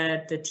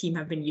the team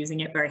have been using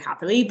it very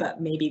happily,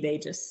 but maybe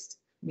this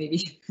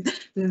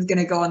is going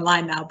to go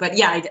online now. But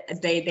yeah,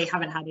 they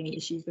haven't had any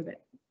issues with it.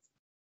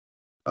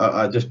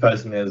 I just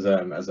personally, as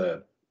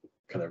a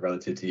kind of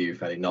relative to you,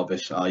 fairly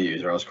novice R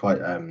user, I was quite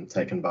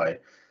taken by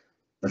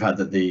the fact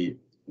that the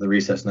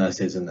research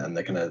nurses and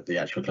the kind of the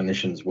actual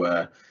clinicians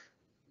were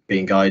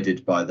being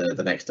guided by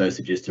the next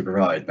dosages to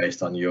provide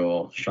based on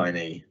your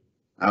Shiny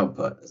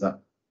output. Is that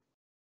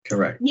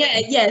correct?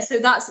 Yeah. So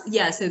that's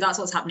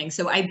what's happening.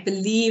 So I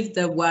believe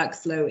the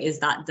workflow is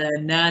that the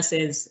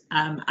nurses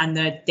and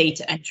the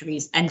data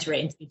entries enter it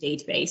into the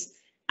database,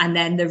 and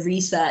then the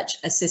research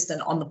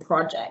assistant on the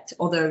project,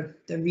 or the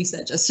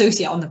research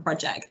associate on the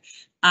project,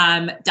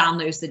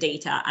 downloads the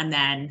data and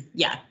then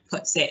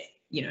puts it,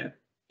 you know,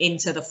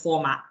 into the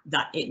format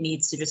that it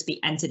needs to just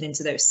be entered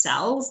into those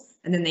cells,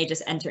 and then they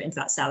just enter it into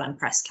that cell and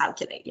press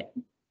calculate. Yeah.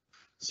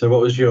 So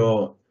what was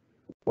your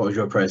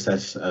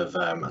process of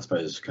I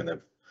suppose kind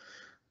of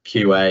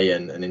QA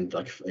and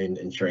in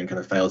ensuring kind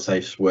of fail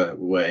safes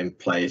were in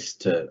place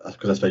to,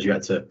 because I suppose you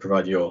had to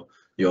provide your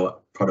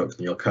product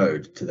and your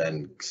code to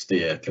then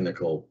steer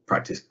clinical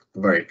practice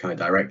very kind of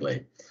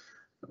directly.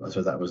 I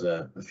suppose that was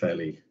a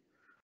fairly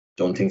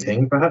daunting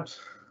thing,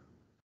 perhaps.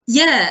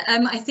 Yeah,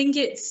 I think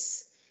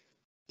it's,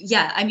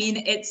 I mean,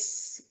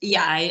 it's,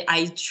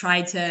 I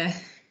try to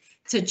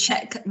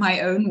check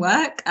my own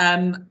work.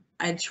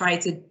 I try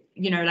to,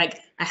 you know, like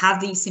I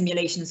have these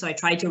simulations, so I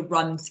try to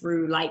run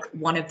through like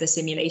one of the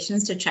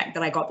simulations to check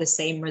that I got the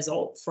same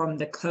result from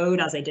the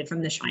code as I did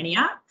from the Shiny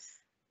app.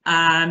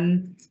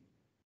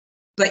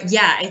 But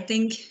yeah, I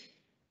think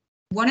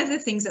one of the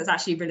things that's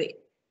actually really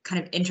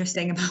kind of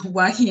interesting about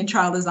working in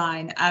trial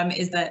design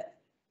is that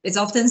it's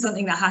often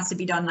something that has to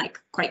be done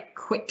like quite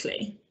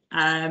quickly,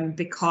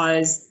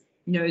 because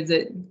you know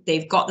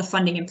they've got the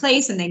funding in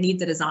place and they need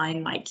the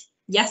design like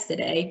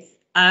yesterday.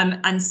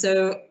 And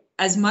so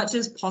as much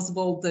as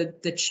possible,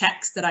 the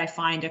checks that I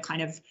find are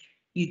kind of,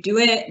 you do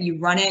it, you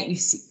run it,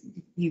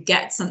 you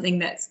get something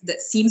that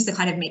seems to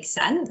kind of make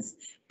sense,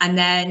 and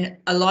then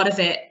a lot of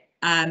it,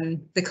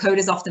 the code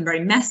is often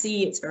very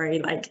messy. It's very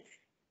like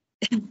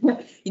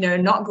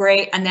not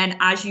great. And then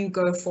as you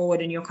go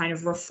forward and you're kind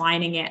of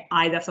refining it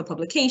either for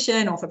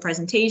publication or for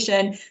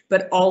presentation,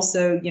 but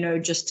also,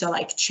 just to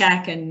like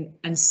check and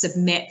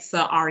submit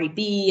for REB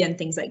and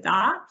things like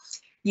that,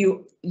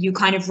 you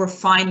kind of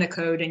refine the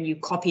code and you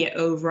copy it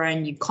over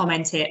and you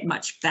comment it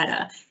much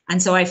better.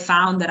 And so I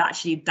found that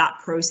actually that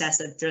process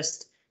of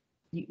just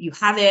you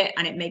have it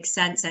and it makes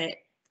sense and it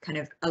kind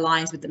of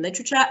aligns with the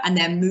literature, and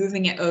then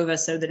moving it over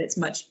so that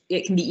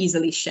it can be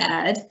easily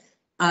shared,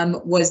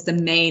 was the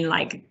main,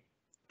 like,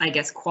 I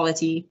guess,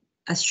 quality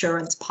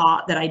assurance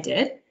part that I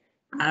did.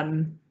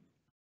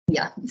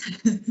 Yeah,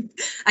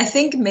 I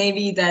think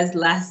maybe there's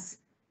less.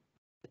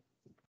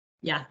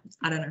 Yeah,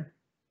 I don't know.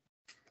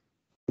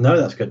 No,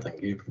 that's good,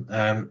 thank you.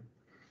 I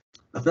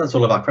think that's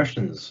all of our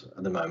questions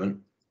at the moment.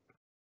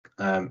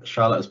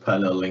 Charlotte has put a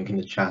little link in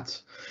the chat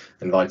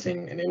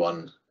inviting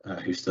anyone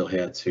who's still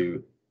here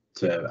to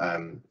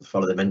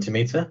follow the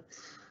Mentimeter.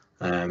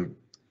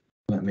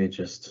 Let me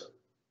just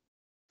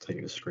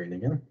take the screen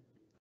again.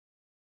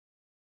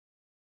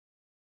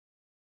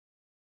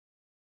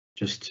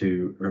 Just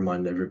to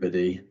remind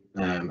everybody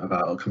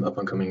about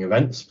upcoming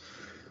events.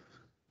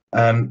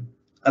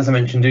 As I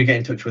mentioned, do get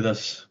in touch with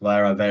us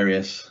via our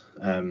various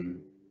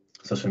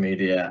social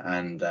media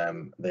and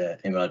the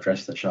email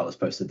address that Charlotte's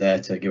posted there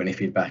to give any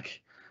feedback,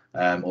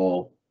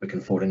 or we can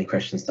forward any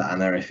questions to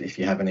Anna if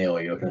you have any,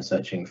 or you're kind of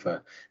searching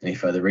for any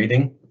further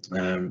reading.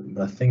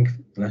 But I think,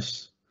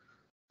 unless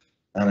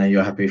Anna,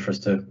 you're happy for us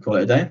to call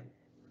it a day?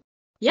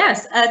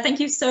 Yes, thank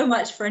you so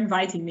much for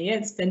inviting me.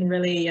 It's been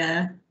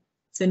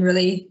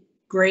really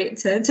great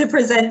to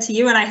present to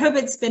you, and I hope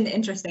it's been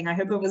interesting. I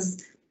hope it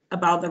was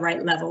about the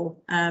right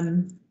level.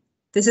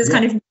 This is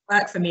kind of new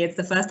work for me. It's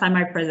the first time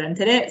I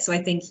presented it, so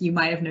I think you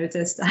might have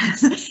noticed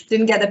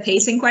didn't get the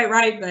pacing quite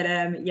right, but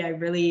yeah,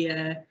 really,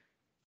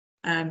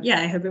 yeah,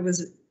 I hope it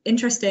was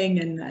interesting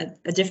and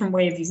a different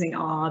way of using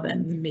R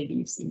than maybe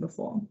you've seen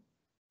before.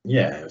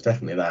 Yeah, it was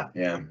definitely that.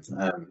 Yeah.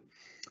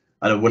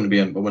 I wouldn't be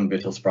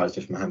at all surprised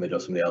if Mohammed or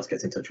somebody else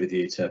gets in touch with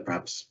you to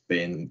perhaps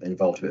be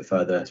involved a bit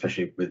further,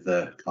 especially with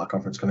our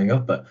conference coming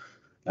up. But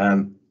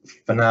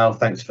for now,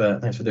 thanks for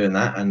doing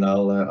that, and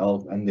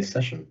I'll end this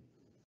session.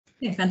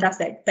 Yeah,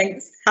 fantastic.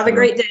 Thanks. Have a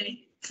great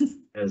day.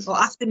 Cheers. Or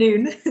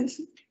afternoon.